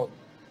zooming, dog.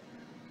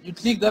 You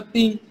click that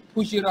thing,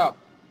 push it up.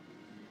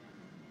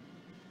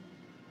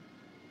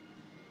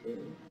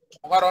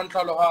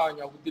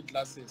 With the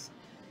glasses.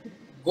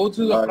 Go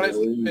to the price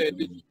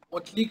level.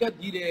 Or click at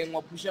the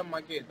or push a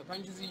market.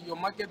 Can't you see your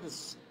market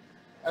is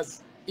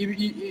as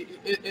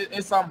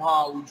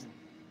somehow.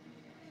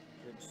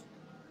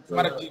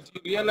 But did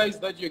you realize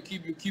that you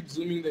keep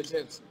zooming the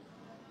charts?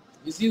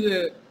 You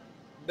see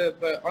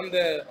on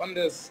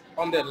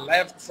the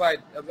left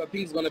side, I think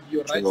it's gonna be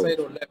your right side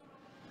or left.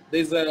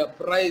 There's a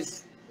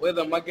price where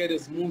the market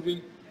is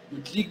moving.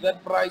 You click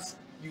that price,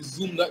 you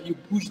zoom that, you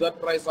push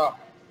that price up.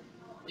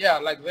 Yeah,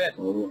 like that.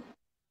 Oh.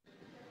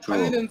 I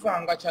didn't say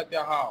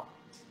how.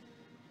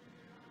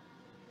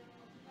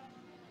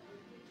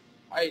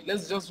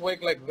 Let's just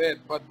work like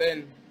that, but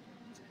then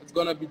it's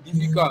gonna be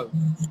difficult.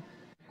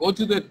 Go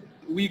to the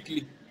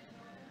weekly.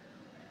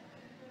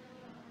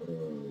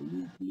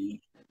 Weekly.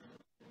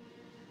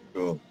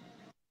 Sure.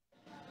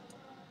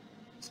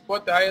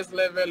 Spot the highest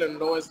level and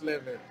lowest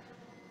level.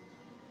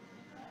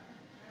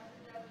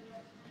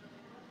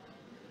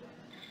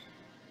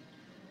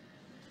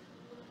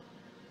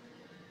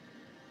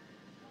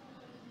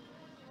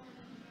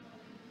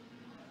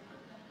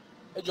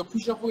 You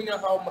push up on your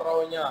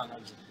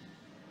house.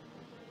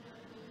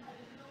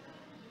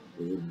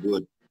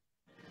 Good.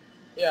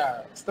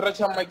 Yeah, stretch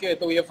a market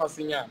on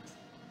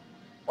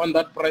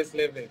that price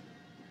level.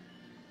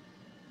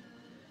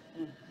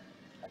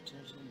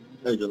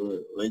 I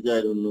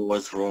don't know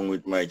what's wrong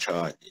with my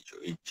chart.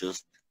 It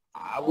just.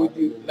 I would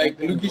like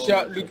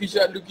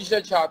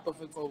Lukisha chart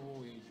of its over.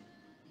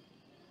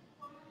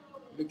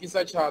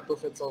 Lukisha chart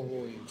of its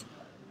over.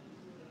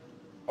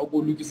 I'll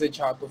go Lukisha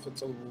chart of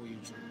its over.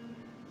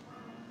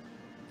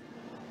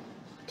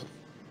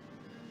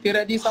 Did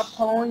I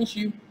disappoint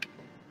you?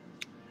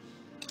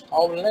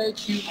 I'll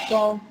let you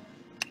go.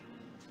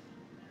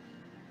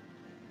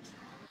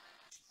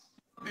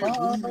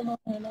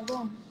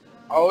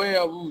 Oh,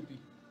 yeah, Woody.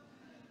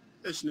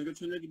 It's nigga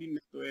to look at the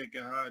network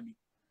hard.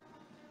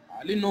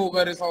 I didn't know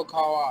where it's all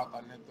covered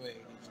on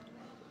network.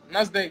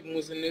 Nasdaq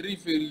was in the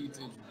referee.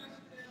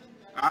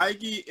 I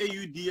give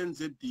AUD and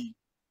ZD.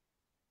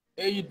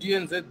 AUD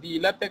and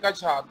ZD. Let's take a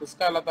chart. The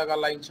sky, let's take a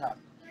line chart.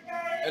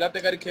 Let's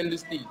take a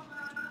candlestick.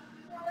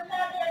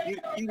 Get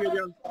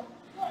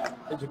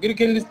a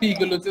candlestick.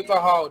 Let's take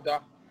a how.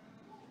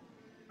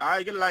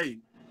 I get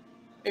line.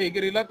 Hey,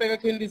 get let's take a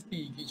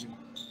candlestick.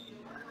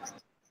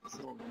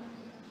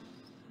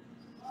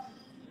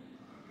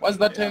 What's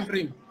that time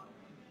frame?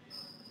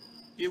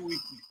 A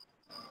weekly.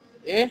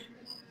 Eh?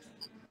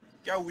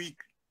 A week.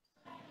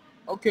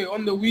 Okay,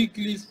 on the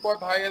weekly,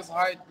 spot highest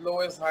height,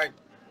 lowest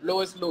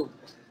low.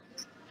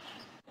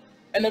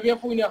 And if you're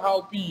finding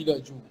how P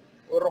that you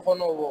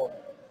or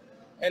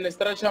and the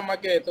structure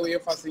market or you're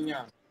fascinating.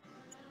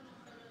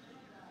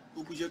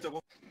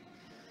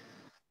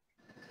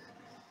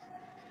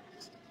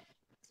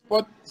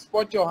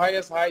 Spot your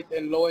highest height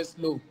and lowest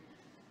low.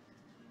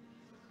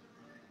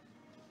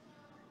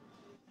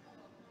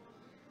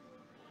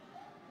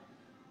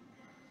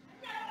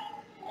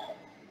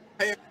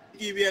 Highest,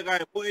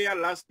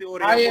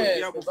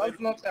 that's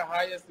not the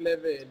highest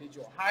level,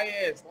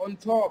 highest, on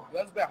top,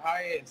 that's the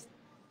highest.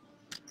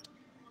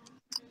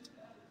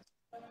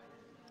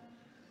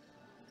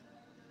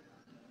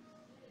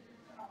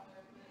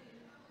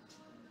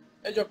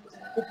 Says,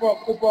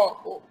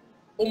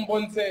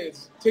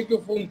 take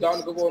your phone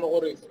down.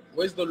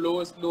 Where's the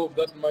lowest low of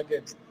that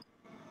market?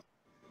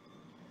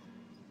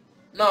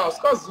 Now,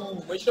 ska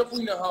zoom. My chef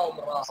in the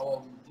house.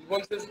 He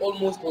wants this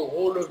almost the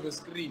whole of the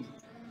screen.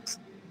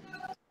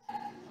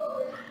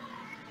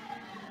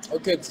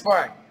 Okay, it's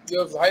fine. You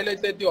have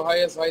highlighted your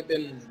highest height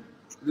and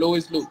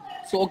lowest low.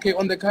 So, okay,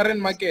 on the current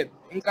market,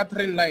 in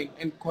trend line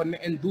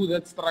and do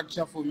that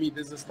structure for me.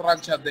 There's a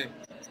structure there.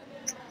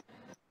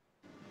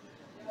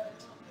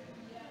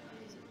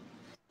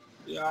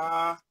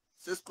 Yeah,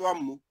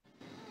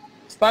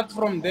 Start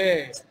from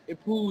there. A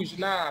push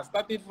now.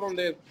 Start it from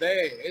there.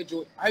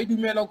 I do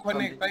me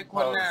connect. I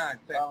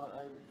connect.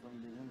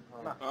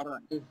 all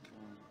right.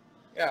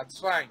 Yeah, it's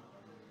fine.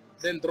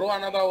 Then draw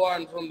another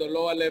one from the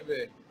lower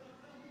level.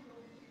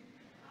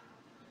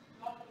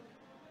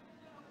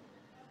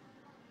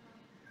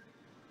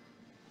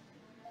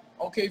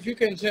 Okay, if you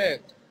can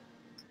check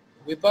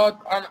without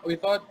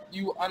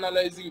you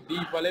analyzing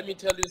deeper, let me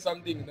tell you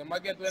something. The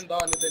market went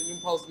down with an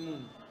impulse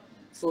move.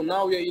 So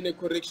now we are in a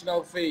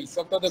correctional phase.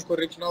 After the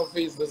correctional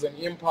phase, there's an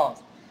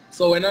impulse.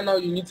 So now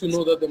you need to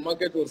know that the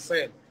market will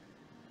sell.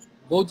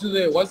 Go to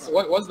the what's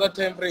that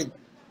time frame?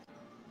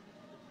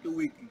 2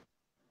 weeks.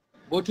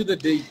 Go to the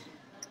day.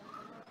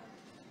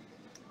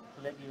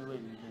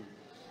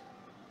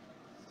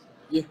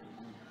 Yeah.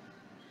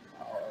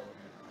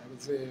 I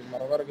would say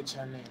Maravarga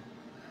channel.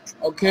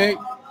 Okay.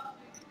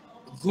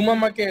 Zuma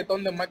market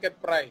on the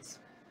market price.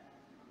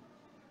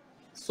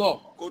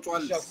 So, on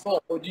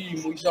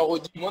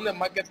the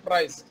market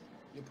price,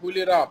 you pull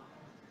it up.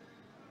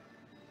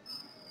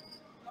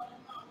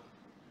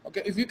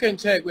 Okay, if you can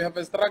check, we have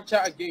a structure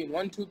again.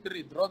 1, 2,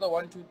 3. Draw the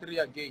 1, 2, 3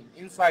 again.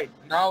 Inside.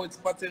 Now it's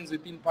patterns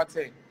within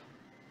pattern.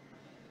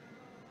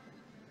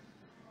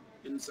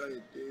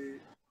 Inside.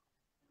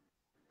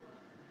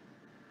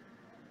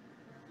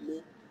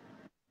 No.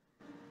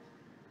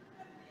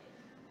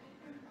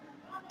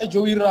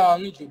 Joey,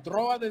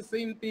 draw the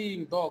same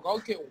thing, dog.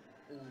 Okay,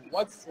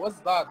 what's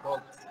that,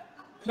 dog?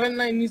 Trend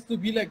line needs to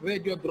be like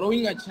that. You're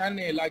drawing a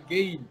channel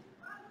again.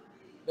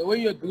 The way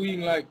you're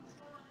doing, like,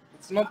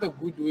 it's not a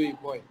good way,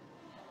 boy.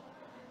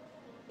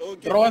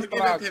 Okay. Draw a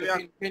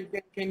structure.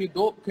 Can you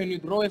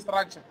draw a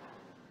structure?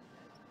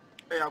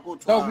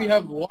 So we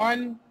have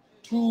 1,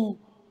 2.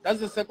 That's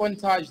the second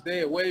touch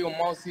there, where your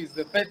mouse is.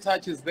 The third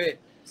touch is there.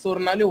 So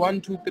only 1,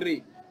 2,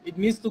 3. It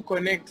needs to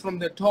connect from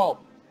the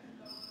top.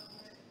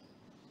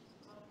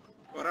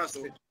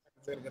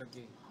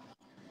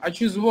 I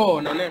choose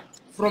one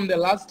from the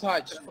last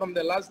touch.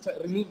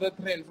 Remove the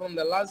trend from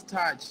the last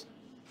touch.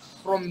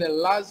 From the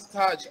last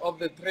touch of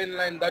the trend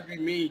line that we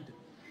made.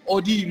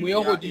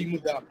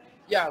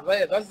 Yeah,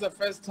 there. That's the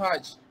first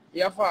touch.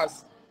 Yeah,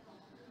 fast.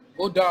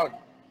 Go down.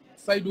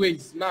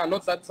 Sideways. Nah,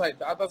 not that side.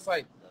 The other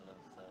side.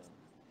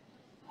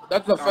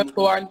 That's the first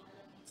one,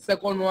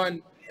 second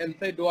one, and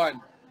third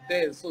one.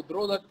 There. So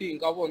draw that thing.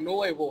 Come on. No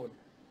way, boy.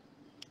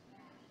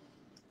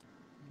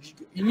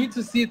 You need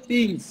to see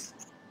things.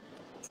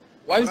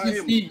 Once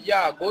you see,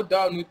 yeah, go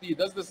down with it.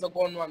 That's the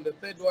second one. The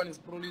third one is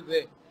probably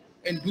there.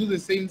 And do the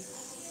same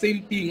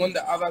thing on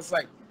the other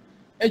side.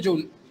 Hey,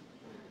 John,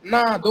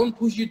 nah, don't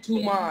push it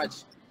too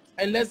much.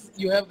 Unless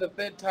you have the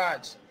third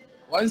touch.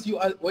 Once you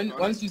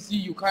see,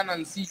 you can't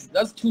unsee.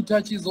 That's 2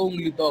 touches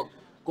only, dog.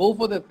 Go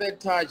for the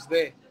third touch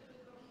there.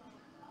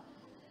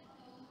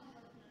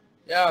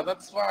 Yeah,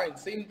 that's fine.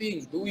 Same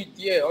thing. Do it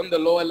here on the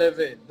lower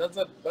level. That's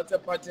a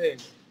pattern.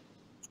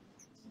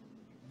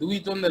 Do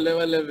it on the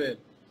lower level.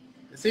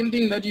 The same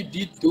thing that you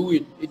did, do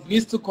it. It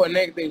needs to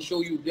connect and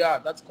show you, yeah,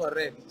 that's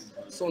correct.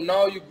 So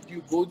now you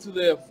go to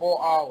the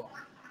 4 hour.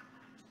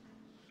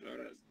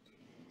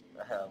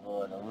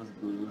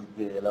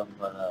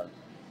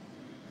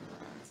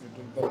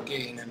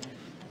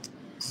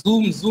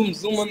 Zoom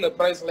on the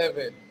price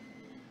level.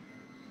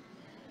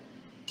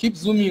 Keep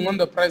zooming on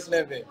the price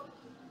level.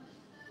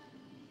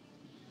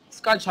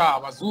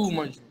 Skachava, zoom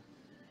on you.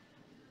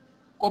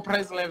 Go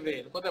price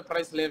level, go the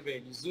price level.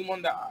 You zoom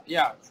on the,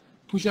 yeah,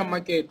 push a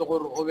market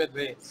over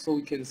there so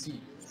we can see.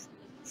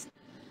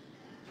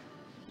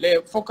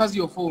 Focus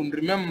your phone.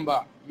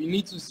 Remember, you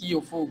need to see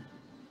your phone.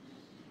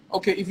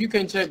 Okay, if you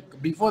can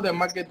check, before the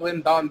market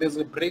went down, there's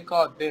a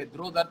breakout there.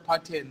 Draw that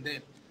pattern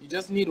there. You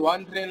just need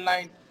one trend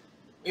line.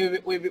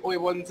 We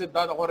wanted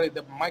that already.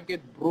 The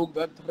market broke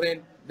that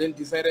trend, then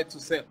decided to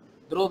sell.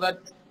 Draw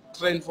that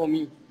trend for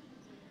me.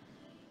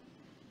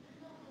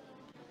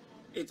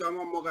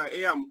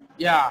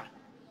 Yeah.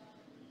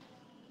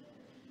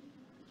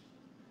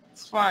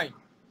 It's fine.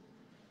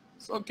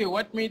 It's okay.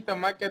 What made the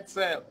market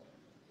sell?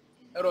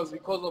 It was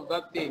because of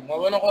that thing.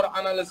 When our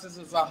analysis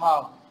is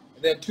how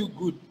they're too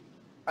good.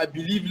 I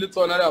believe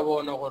little another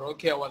one.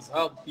 Okay, I was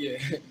helped here.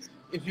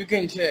 If you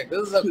can check,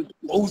 this is a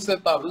whole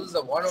setup. This is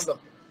one of the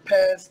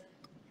best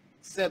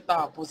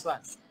setup.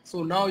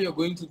 So now you're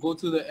going to go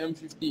to the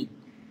M15.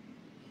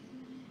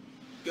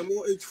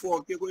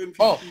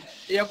 Oh,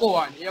 here go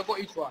one. Here go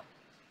each one.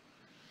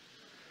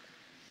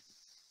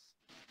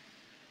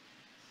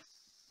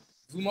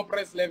 Zoom up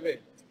price level.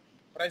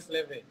 Price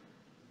level.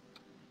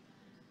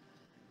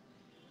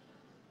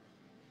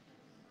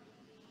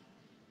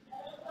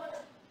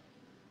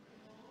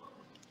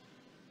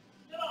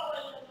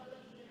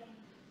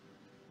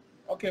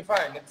 Okay,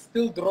 fine. It's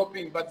still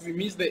dropping, but we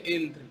missed the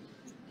entry.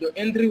 Your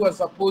entry was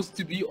supposed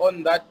to be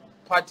on that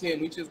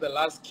pattern, which is the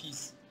last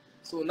keys.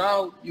 So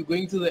now you're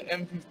going to the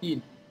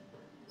M15.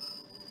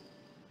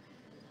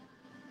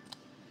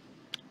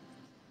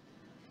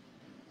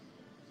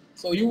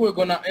 So you were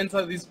gonna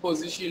enter this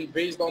position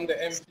based on the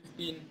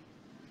M15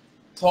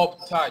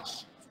 top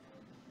touch.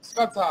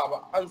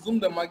 Skataba and zoom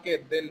the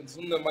market, then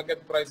zoom the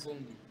market price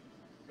only.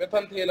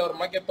 Betan Taylor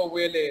market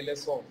awele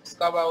so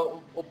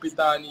skaba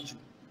opitani.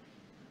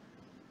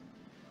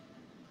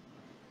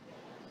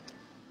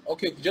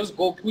 Okay, just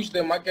go push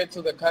the market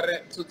to the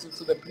current to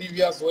the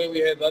previous way we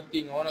had that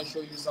thing. I wanna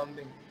show you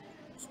something.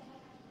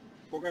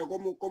 Okay,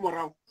 come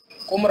around.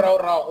 Come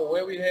around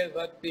where we had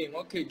that thing.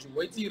 Okay,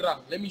 wait here.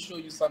 Let me show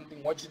you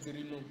something. What you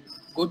didn't know.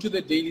 Go to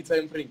the daily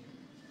time frame.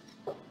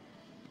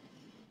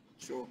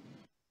 Sure.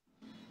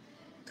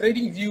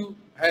 Trading View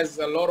has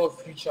a lot of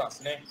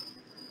features, né?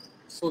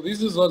 So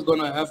this is what's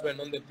gonna happen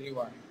on the day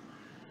one.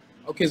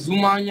 Okay,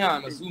 zoom on,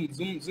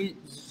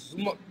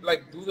 zoom,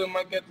 like do the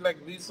market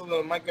like this so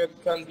the market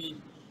can be.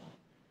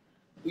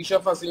 We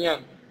shall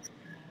fascinant.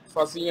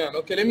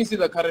 Okay, let me see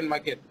the current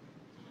market.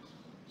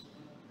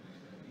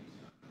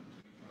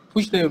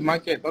 Push the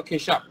market. Okay,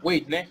 sharp.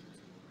 Wait, ne?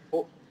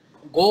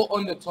 Go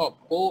on the top.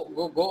 Go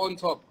on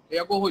top.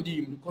 Yeah, go hold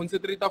him.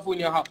 Concentrate on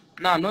your house.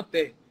 Nah, not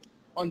there.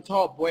 On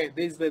top, where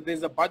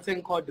there's a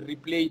button called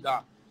replay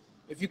there.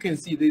 If you can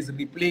see, there's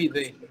replay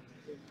there.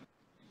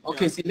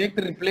 Okay, select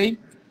replay.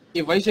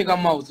 If I shake a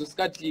mouse, just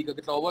click.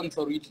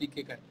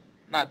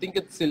 Now I think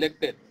it's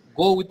selected.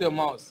 Go with the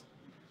mouse.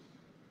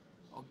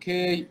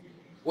 Okay.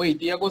 Wait,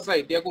 there go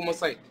side. There go more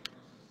side.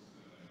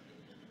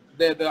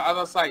 There, the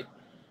other side.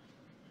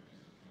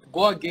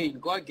 Go again.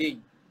 Go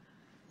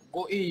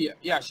here.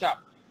 Yeah, sharp.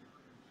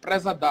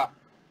 Press that.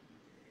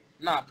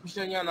 Nah, push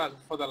on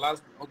for the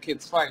last. Okay,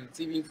 it's fine. It's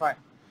even fine.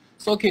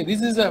 So okay,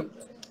 this is a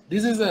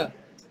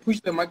push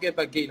the market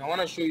again. I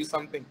want to show you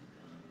something.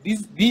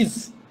 This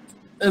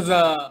is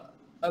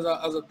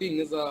a thing,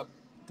 is a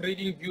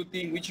trading view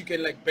thing which you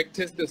can like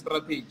backtest the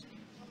strategy.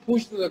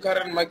 Push to the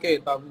current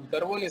market.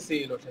 That one is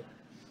say.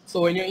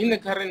 So when you're in the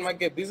current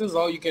market, this is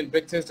how you can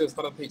backtest your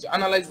strategy.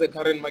 Analyze the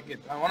current market.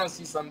 I want to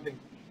see something.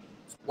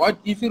 What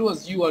if it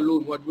was you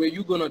alone? What were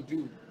you gonna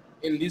do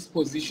in this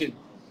position?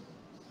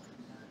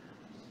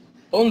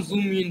 Don't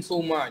zoom in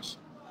so much.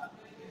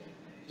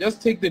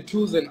 Just take the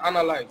tools and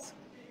analyze.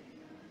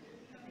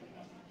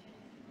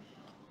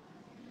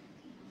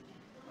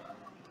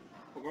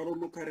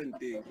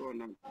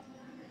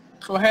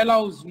 So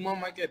hello, Zuma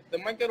market. The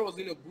market was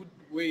in a good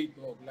way,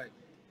 dog. Like,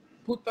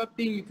 put that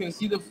thing, you can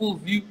see the full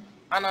view,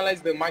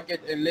 analyze the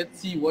market, and let's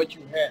see what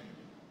you had.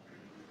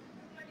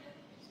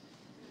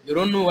 You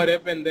don't know what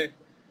happened there.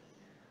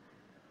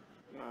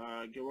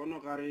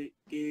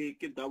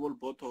 Double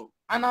bottom.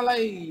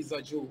 Analyze,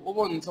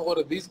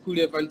 Joe. This could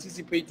have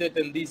anticipated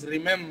and this.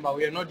 Remember,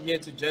 we are not here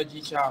to judge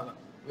each other.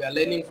 We are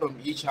learning from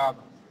each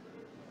other.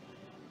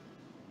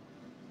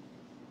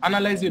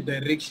 Analyze your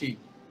direction.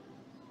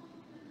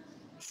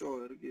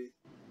 Sure, okay.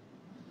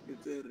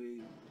 It's a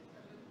ray.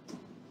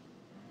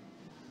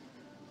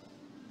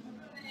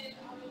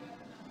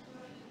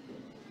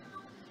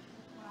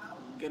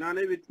 Can I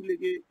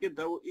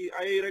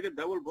get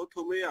double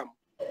bottom?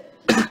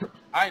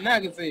 I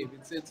can say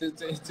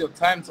it's your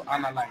time to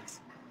analyze.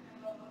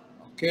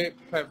 Okay,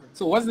 perfect.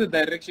 So what's the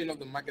direction of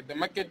the market? The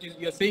market,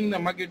 you're saying the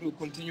market will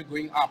continue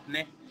going up,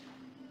 ne?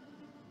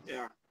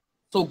 Yeah.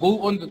 So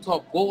go on the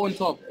top, go on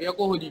top. Yeah,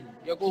 go hold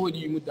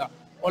you.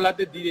 All at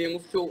the delay,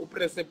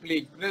 press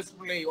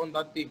play on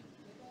that thing.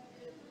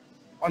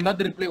 On that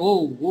replay.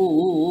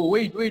 Oh,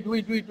 wait.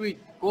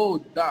 Go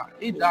da.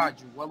 It died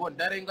you. What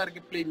that ain't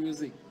gotta play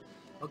music.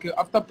 Okay,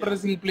 after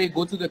pressing play,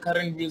 go to the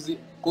current music,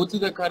 go to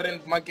the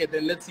current market,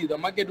 and let's see, the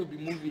market will be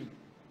moving.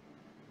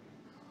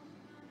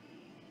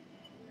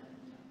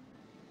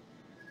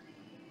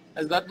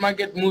 Is that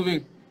market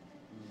moving?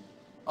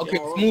 Okay,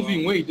 it's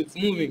moving. Wait, it's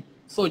moving.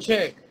 So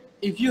check.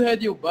 If you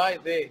had your buy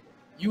there,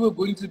 you were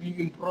going to be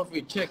in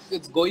profit. Check,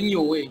 it's going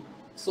your way.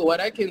 So what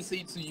I can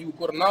say to you,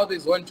 because now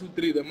there's 1, 2,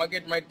 3, the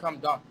market might come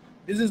down.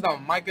 This is the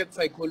market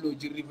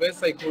psychology, reverse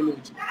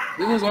psychology.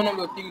 This is one of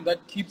the things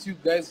that keeps you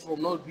guys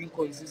from not being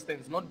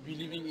consistent, not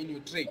believing in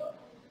your trade.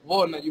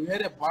 One, you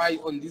had a buy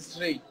on this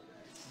trade,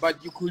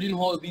 but you couldn't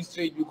hold this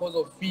trade because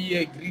of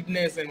fear,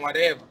 greediness, and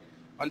whatever.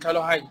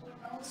 Until high.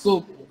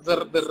 So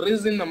the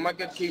reason the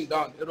market came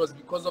down, it was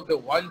because of the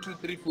 1, 2,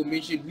 3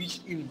 formation, which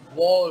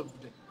involved.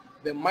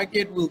 The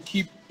market will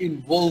keep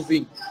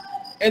evolving.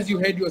 As you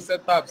had your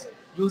setups,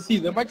 you'll see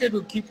the market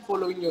will keep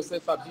following your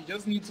setup. You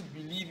just need to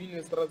believe in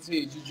your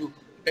strategy. You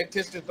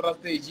backtest your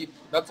strategy.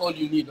 That's all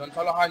you need.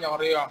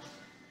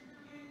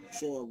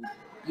 Sure.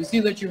 You see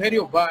that you had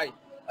your buy.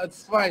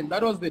 That's fine.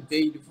 That was the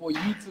day for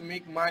you to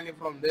make money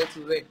from there to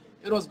there.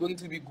 It was going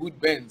to be good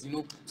bands, you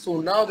know. So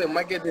now the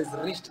market has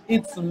reached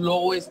its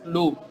lowest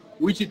low,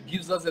 which it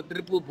gives us a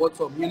triple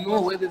bottom. You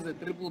know where there's a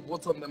triple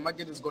bottom, the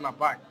market is gonna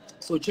buy.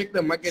 So check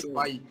the market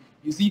buying.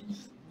 You see,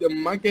 the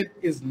market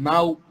is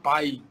now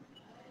buying.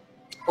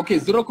 Okay,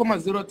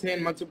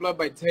 0.010 multiplied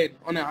by 10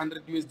 on a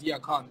 100 USD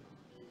account.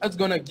 That's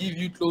gonna give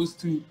you close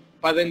to,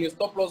 but then your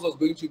stop loss was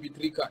going to be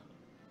 3 cut.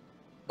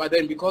 But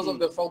then because of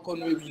the Falcon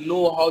way, we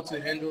know how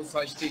to handle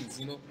such things,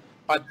 you know.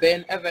 But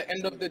then at the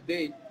end of the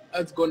day,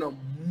 it's gonna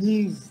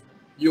move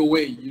your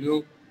way, you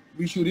know.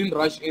 We shouldn't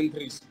rush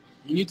entries.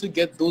 You need to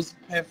get those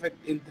perfect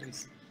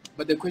entries.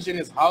 But the question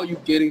is, how are you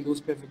getting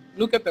those perfect?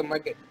 Look at the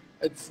market.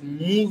 It's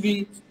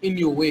moving in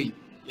your way.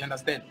 You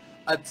understand?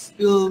 It's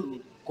still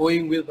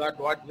going with that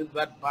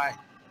buy.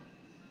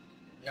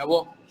 Yeah,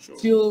 well,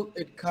 till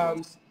it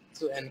comes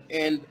to an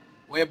end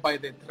whereby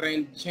the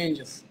trend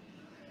changes.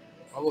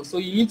 So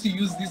you need to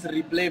use this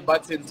replay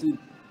button to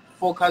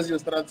focus your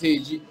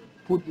strategy,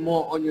 put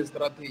more on your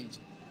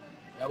strategy.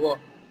 Yeah, well,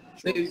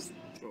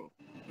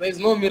 there's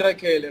no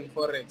miracle in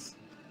Forex.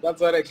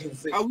 That's what I can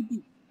say.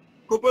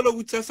 Couple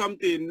would say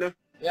something.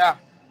 Yeah.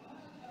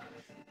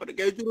 But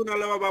guys, you don't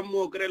allow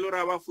more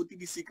grelora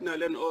footy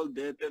signal and all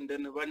that, and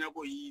then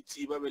Vanyago eats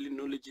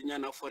knowledge in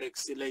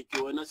Forex like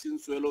you wanna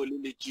since well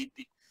legit.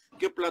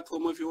 Ke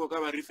platform if you work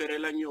about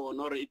referral and you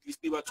or it is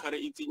still try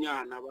eating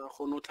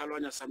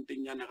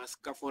something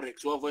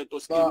Forex to avoid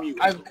those.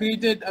 I've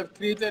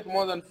created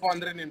more than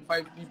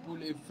 405 people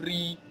a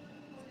free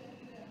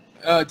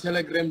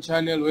Telegram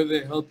channel where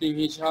they're helping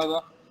each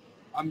other.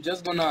 I'm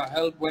just gonna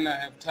help when I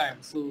have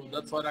time, so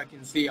that's what I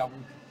can say. I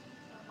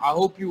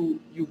hope you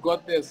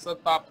got the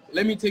setup.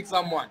 Let me take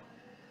someone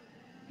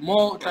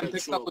more can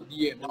take up with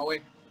the my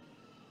way.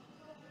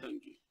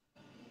 Thank you.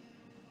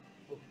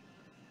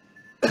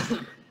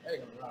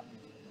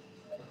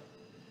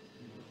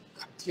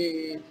 Cut.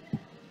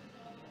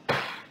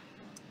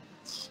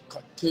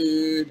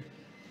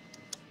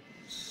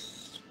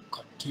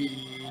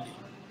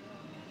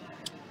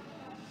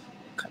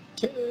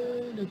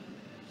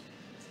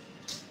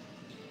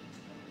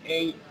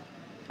 Hey,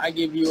 I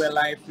give you a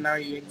life, now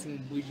you're acting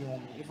bougie on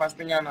me. If I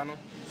stay on, I know.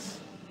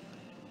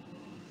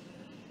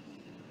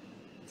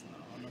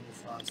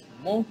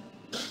 More.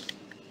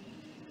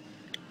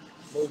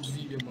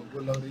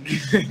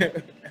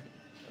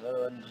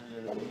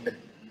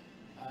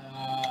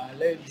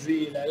 Let's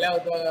see.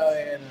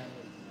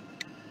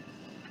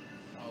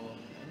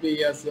 Be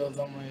yourself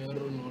on my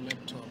own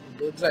laptop.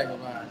 Don't talk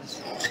about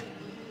it.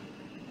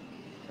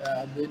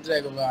 Don't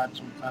talk about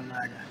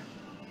Panaga.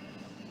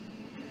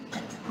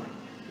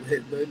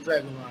 Don't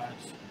talk about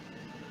it.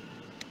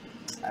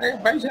 I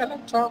buy your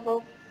laptop.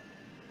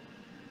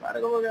 I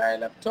go buy a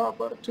laptop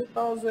for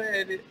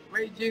 2,000.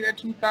 Wait, you get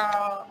 2,000.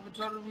 But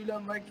I don't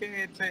really like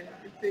it.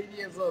 15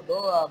 years old.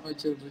 Oh, I'm a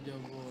children.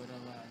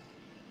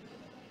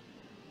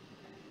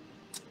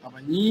 I'm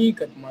a new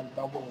cat man.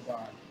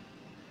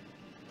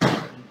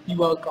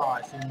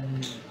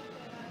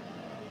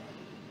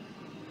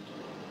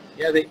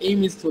 Yeah, the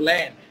aim is to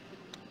land.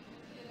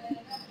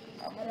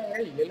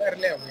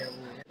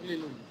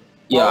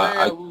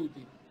 Yeah,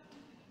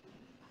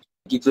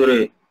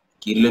 Kitore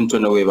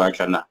Kilinton away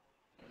Bachana.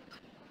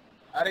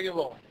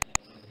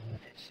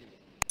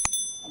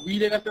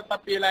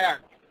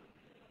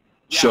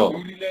 Sure.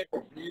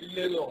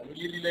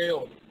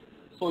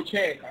 So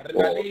check.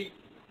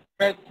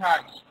 First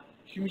touch.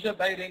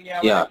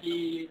 Yeah.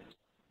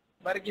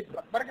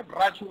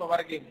 Brush.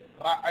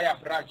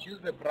 Use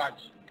the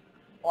brush.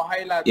 Or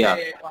highlight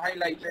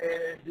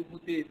there. You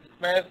put it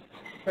first,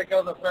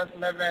 the first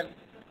level,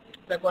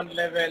 second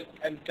level,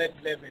 and third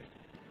level.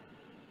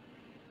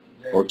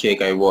 Okay,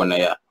 Kaiwana,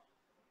 yeah.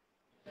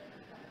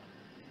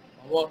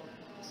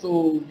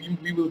 So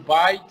we will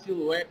buy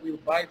till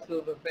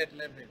the third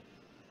level.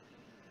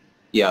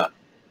 Yeah.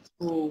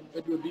 So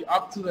it will be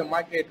up to the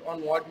market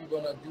on what we're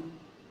gonna do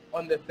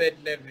on the third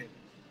level.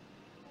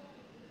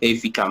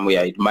 If it come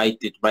where it might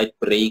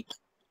break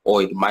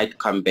or it might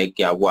come back,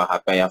 yeah, what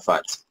happened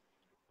fast.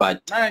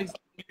 But I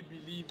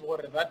believe for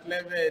that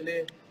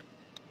level,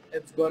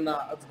 it's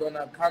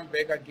gonna come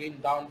back again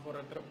down for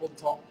a triple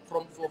top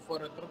for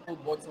a triple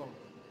bottom.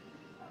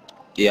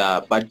 yeah,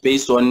 but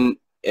based on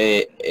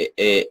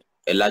a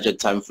larger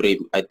time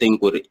frame, I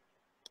think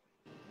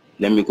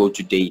let me go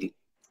to daily.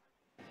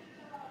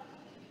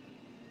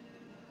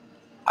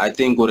 I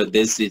think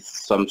this is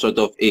some sort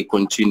of a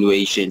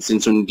continuation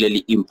since on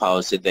really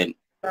impulse then.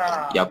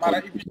 Yeah,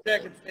 but if you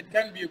check, it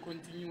can be a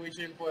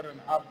continuation for an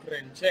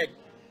uptrend. Check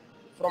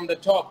from the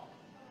top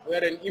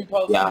where an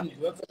impulse is.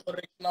 That's a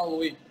correctional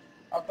way.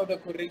 After the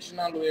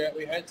correctional way,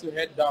 we had to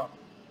head down.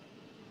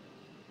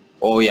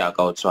 Oh yeah,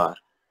 Kautswar.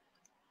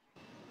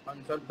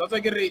 That's a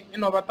great, you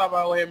know,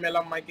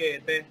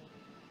 market,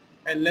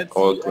 and let's see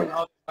on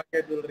how the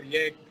market will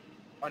react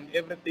on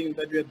everything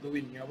that we're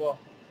doing.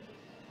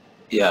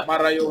 Yeah.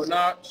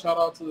 Marayona, shout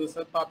out to the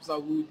setups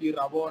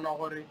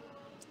Rabona.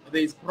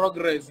 There is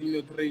progress in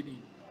your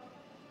trading.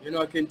 You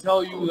know, I can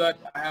tell you that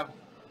I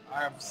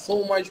have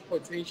so much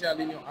potential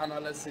in your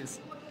analysis.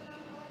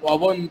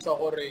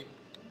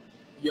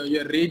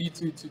 You're ready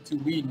to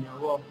win.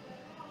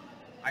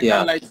 I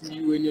can't lie to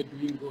you when you're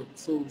doing good.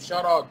 So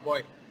shout out,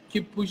 boy.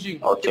 Keep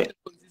pushing. Okay. Keep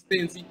the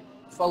consistency.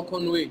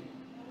 Falcon way.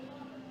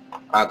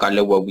 I can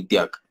live with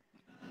Diak.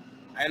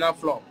 I not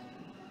flop.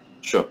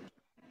 Sure.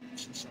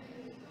 I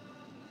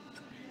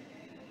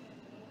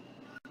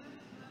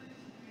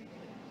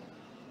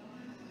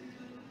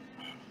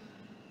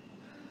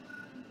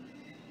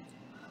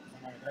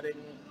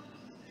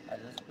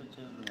just put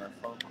you in my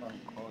Falcon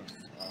course.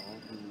 I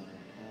hope you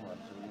improve at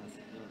doing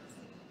skills.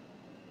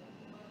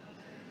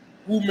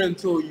 Who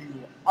mentored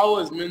you? I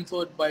was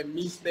mentored by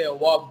Mr.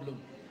 Wablo.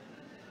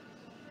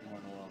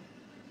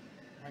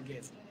 I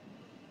guess.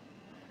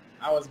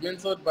 I was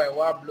mentored by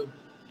Wablo.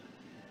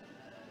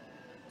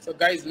 So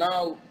guys,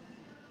 now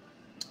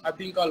I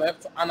think I'll have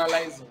to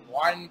analyze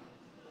one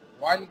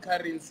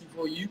currency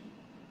for you.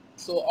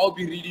 So I'll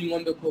be reading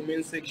on the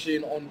comment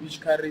section on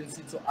which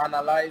currency to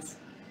analyze.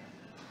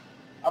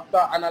 After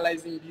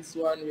analyzing this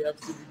one, we have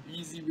to be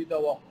busy with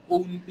our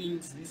own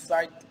things this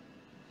side.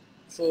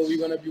 So we're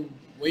gonna be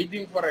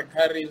waiting for a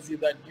currency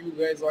that you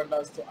guys want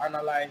us to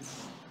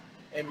analyze,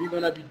 and we're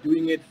gonna be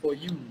doing it for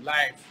you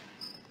live.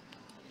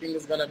 I think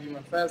it's gonna be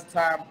my first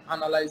time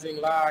analyzing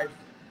live.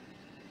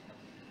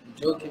 I'm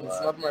joking,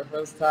 it's not my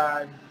first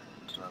time.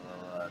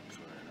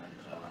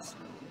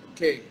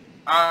 Okay,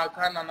 I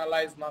can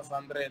analyze NAS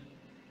 100.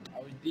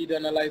 We did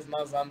analyze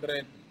NAS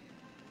 100.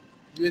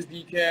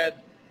 USD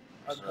CAD.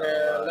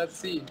 Okay, let's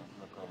see.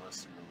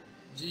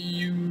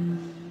 GU.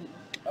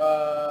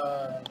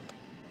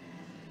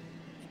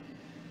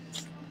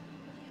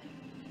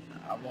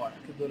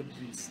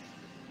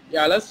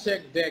 Yeah, let's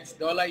check DEX,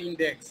 dollar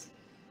index.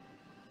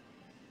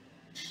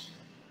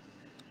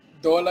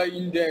 Dollar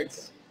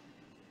index.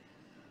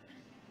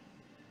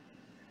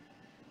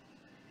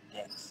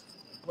 Yes.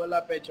 Pull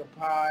up at your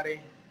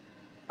party.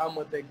 I'm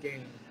at the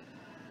game.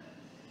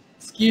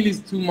 Skill is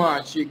too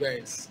much, you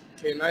guys.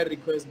 Can I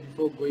request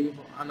before going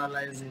for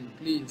analyzing,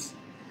 please?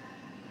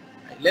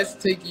 Let's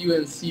take you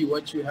and see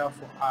what you have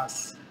for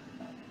us.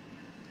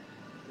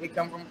 We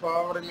come from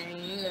poverty.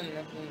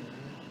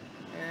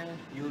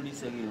 You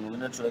listen, we're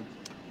not trying.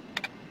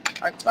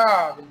 I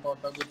can't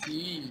about the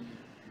tea.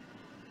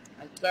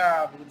 I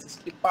can't with the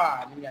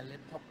skipper. We are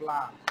laptop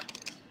lab.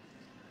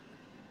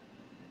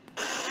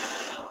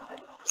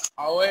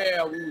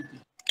 Aware wood.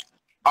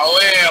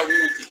 Aware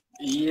wood.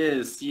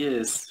 Yes,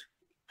 yes.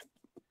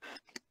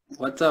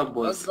 What's up,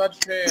 boss? What's that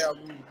pair?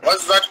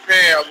 What's that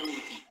pair?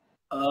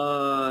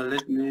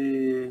 Let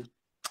me.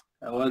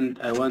 I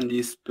want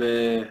this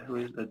pair.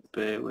 Where's that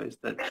pair? Where's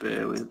that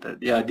pair? Where's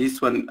that? Yeah, this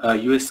one.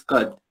 US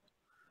card.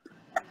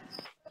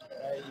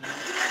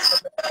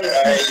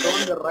 I see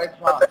on the right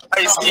path.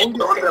 I see on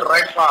the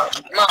right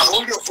path. Now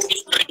hold your phone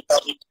straight.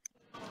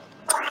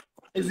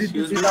 Is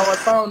it our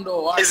sound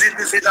or what? Is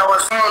it our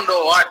sound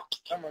or what?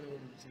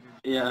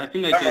 Yeah, I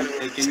think I can.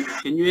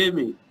 Can you hear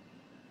me?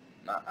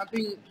 I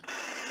think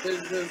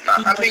there's too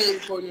much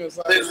milk on your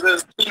side.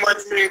 There's too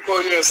much milk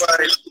on your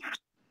side.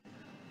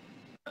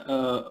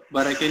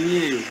 But I can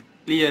hear you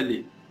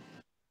clearly.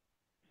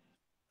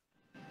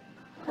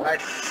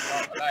 Like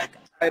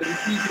I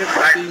repeat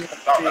everything.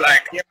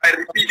 I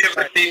repeat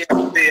everything.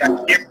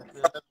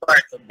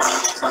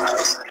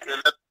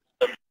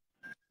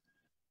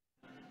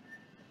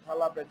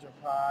 Pull up at your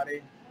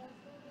party.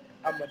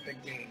 I'm at the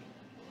game.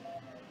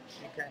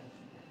 Okay.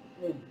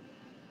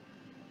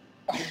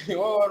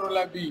 What will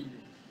I be?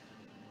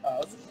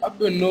 I've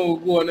been no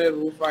go on a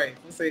roof fight.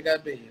 Who say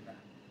that be?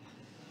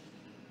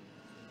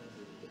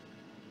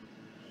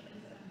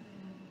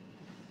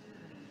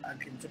 I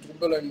can take the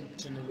ball and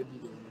channel it.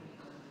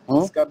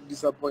 It's got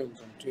disappointed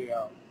to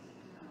you.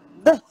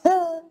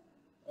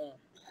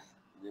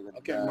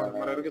 Okay,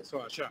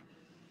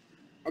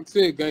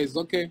 okay, guys,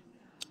 okay.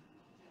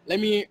 Let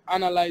me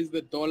analyze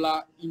the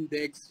dollar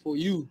index for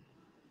you.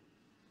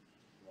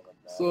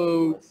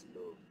 So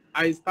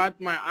I start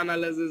my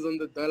analysis on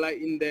the dollar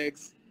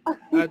index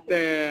at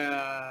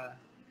the,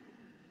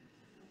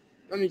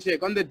 let me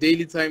check on the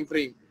daily time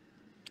frame.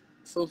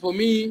 So for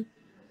me,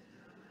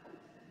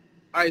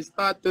 I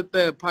start with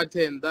the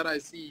pattern that I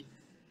see.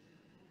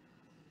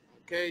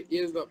 Okay,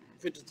 here's the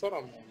 12.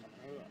 I'm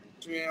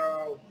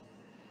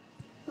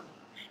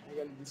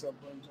gonna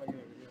disappoint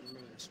again.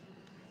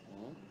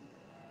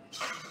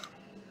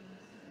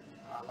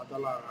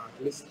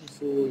 Let's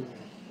keep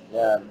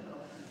Yeah.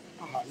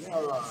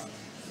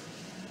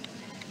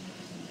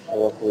 I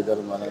work with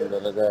Manando.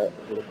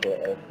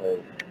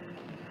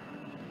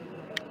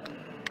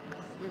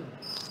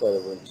 So I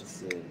want to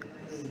see.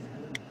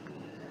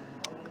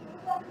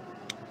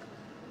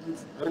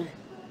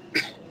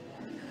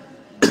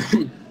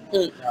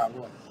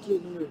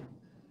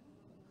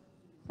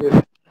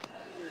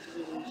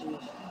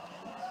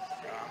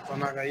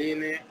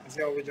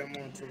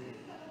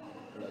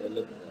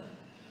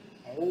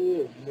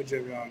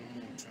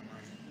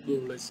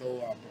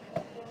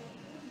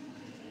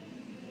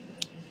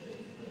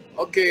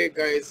 Okay,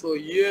 guys, so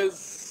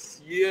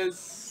yes,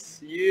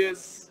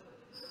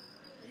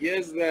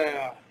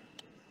 the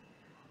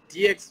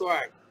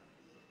DXY.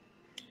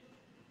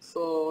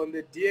 So on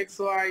the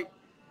DXY,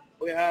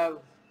 we have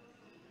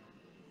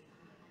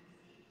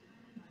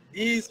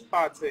this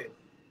pattern.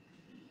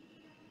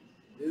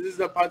 This is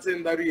the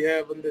pattern that we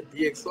have on the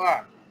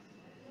DXY.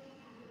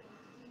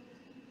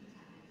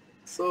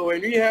 So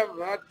when we have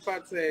that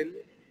pattern,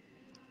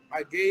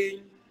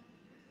 again,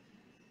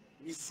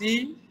 we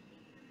see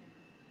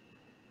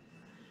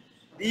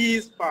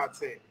these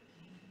pattern.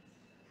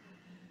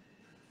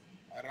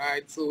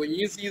 Alright, so when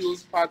you see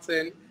those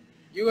pattern,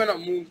 you're gonna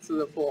move to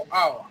the 4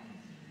 hour.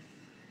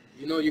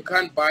 You know, you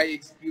can't buy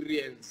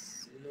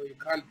experience. You know, you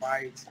can't buy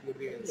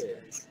experience,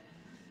 guys.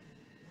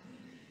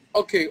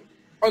 Okay,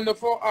 on the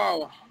 4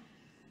 hour,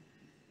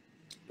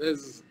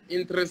 there's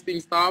interesting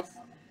stuff.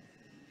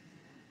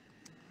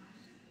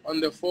 On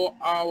the 4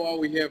 hour,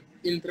 we have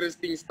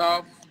interesting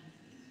stuff.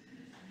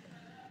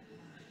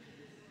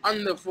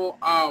 On the 4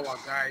 hour,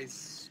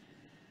 guys,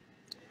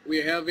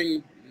 we're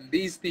having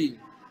this thing.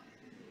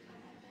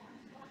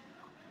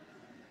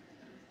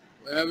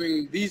 We're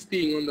having this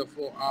thing on the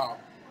 4 hour.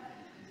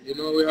 You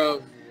know, we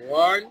have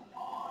 1,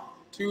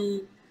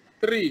 2,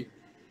 3.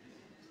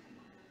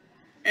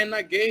 And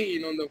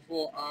again on the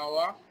 4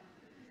 hour,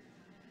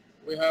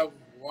 we have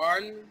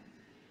 1,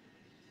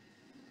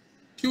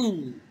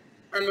 2.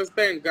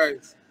 Understand,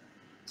 guys?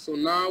 So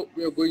now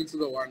we are going to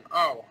the 1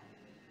 hour.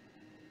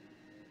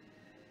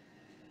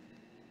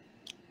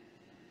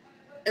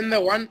 In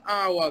the 1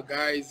 hour,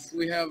 guys,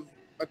 we have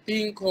a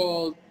thing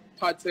called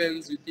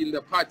patterns within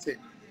the pattern.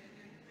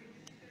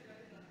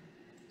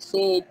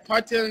 So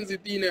patterns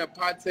within a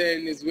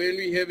pattern is when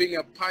we're having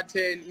a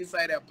pattern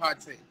inside a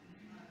pattern.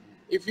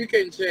 If you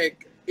can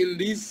check, in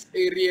this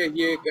area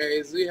here,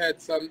 guys, we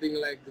had something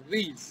like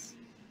this.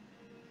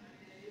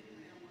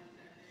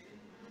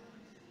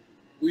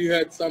 We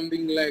had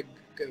something like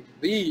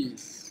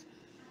this.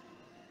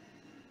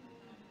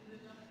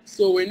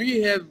 So when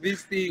we have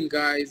this thing,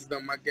 guys, the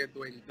market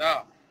went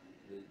down.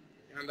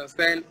 You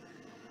understand?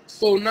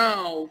 So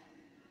now,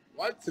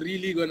 what's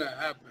really gonna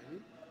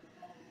happen?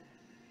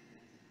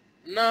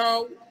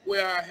 Now we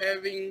are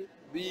having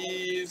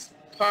this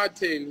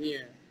pattern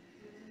here.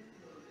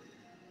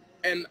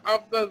 And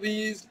after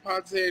this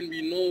pattern,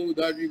 we know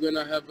that we're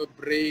gonna have a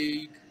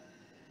break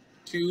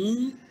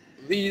to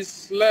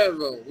this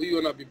level.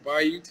 We're gonna be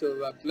buying till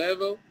that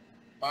level,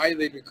 buy,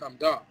 then we come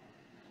down.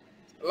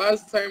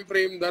 Last time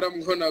frame that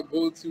I'm gonna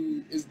go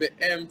to is the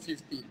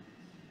M15.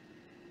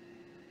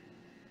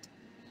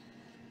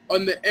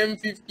 On the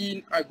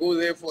M15, I go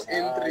there for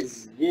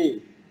entries.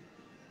 You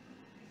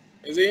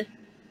see?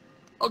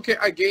 Okay,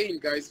 again,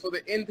 guys, for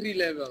the entry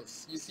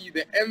levels, you see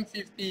the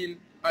M15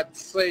 at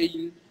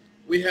saying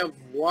we have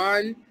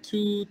 1,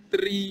 2,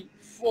 3,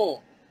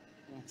 4.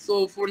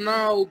 So for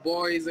now,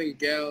 boys and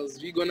girls,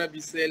 we're gonna be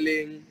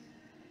selling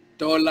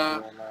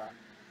dollar.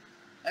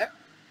 Yeah,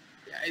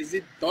 is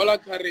it dollar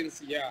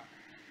currency? Yeah,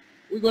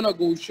 we're gonna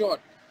go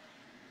short.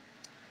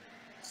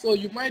 So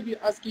you might be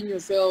asking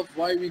yourself,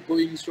 why we're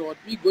going short?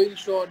 We're going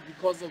short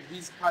because of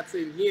this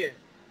pattern here.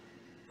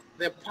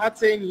 The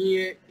pattern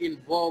here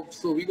involved,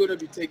 so we're gonna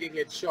be taking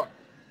it short.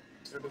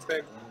 You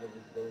understand?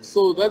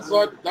 So that's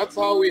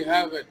how we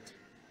have it.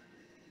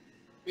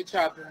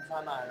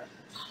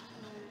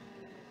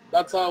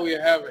 That's how we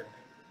have it.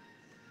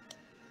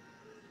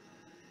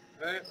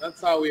 Right?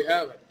 That's how we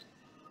have it.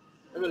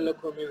 Have a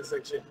look comment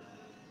section.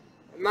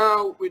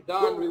 Now we're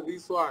done with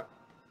this one.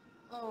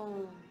 I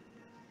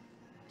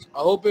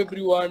hope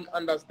everyone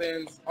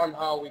understands on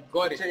how we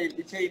got it.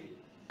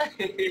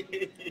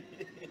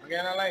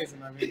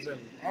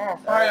 Oh,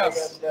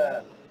 fires.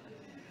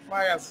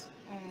 Fires.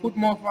 Put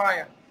more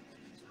fire.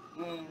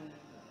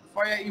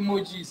 Fire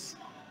emojis.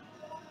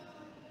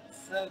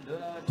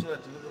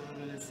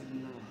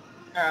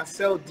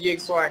 Sell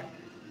DXY.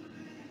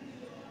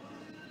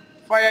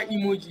 Fire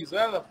emojis.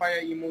 Where are the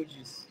fire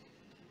emojis?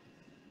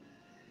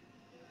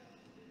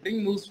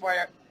 Bring those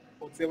fire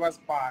whatever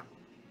spot.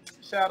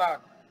 Shout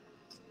out.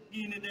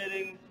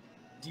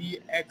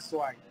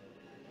 DXY.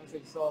 I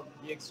say so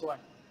DXY.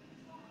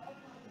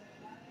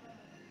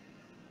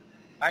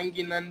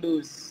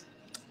 Nando's.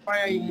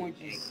 Fire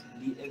emojis.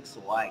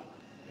 DXY.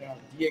 Yeah,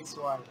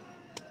 DXY.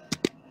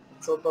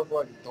 It's sort of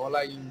what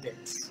dollar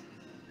index.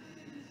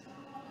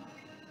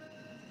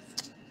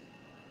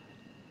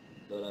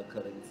 Dollar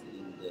currency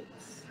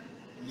index.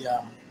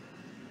 Yeah.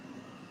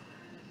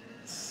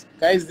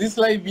 Guys, this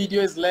live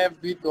video is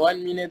left with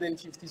 1 minute and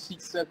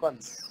 56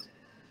 seconds.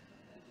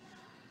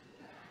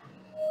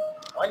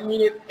 1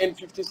 minute and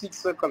 56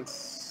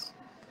 seconds.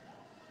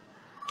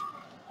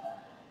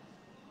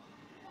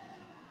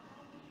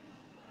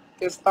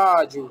 Que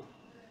estádio?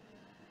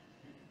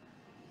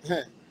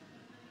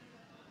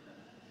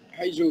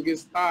 Aí jogo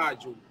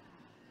estádio.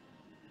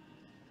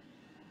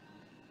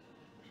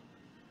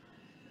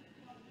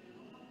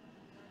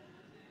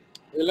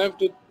 We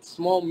left it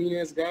small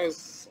minutes,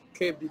 guys.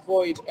 Okay,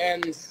 before it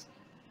ends,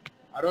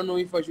 I don't know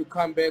if I should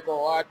come back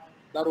or what.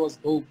 That was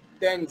dope.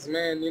 Thanks,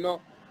 man. You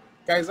know,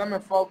 guys, I'm a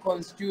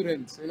Falcon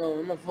student. You know,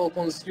 I'm a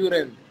Falcon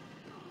student.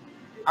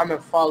 I'm a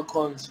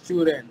Falcon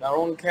student. I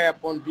don't care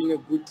upon being a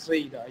good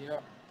trader. You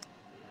know,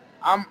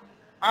 I'm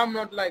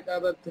not like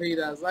other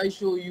traders. I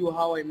show you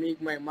how I make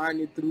my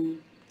money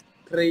through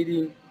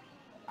trading.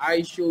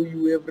 I show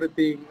you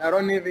everything. I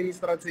don't have any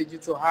strategy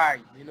to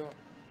hide. You know.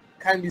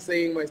 Can't be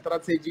saying my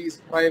strategy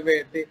is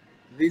private.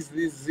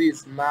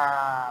 this.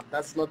 Nah,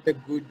 that's not a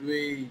good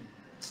way.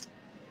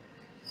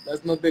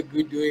 That's not a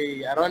good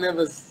way. I don't have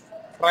a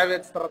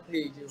private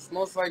strategy. It's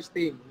no such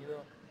thing, you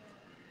know.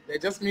 They're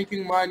just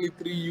making money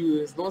through you.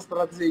 There's no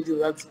strategy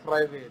that's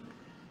private.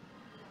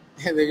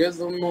 They just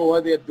don't know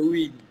what they're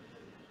doing.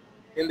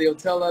 And they'll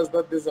tell us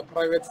that there's a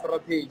private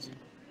strategy.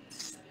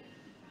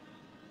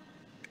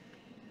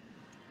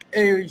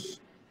 Hey,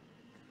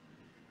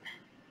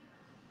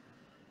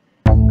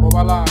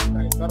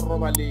 Robalanda, is that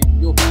Robalanda?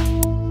 Yo,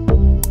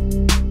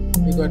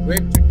 we got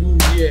work to do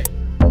here.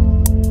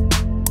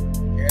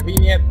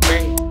 Having yet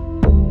bank.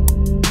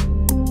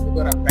 We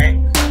got a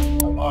bank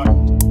a lot.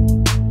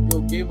 Yo,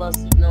 gave us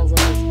signals on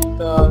the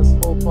scooters,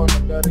 spoke on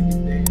the 30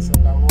 days,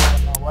 and I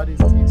wonder what is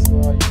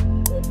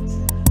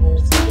this?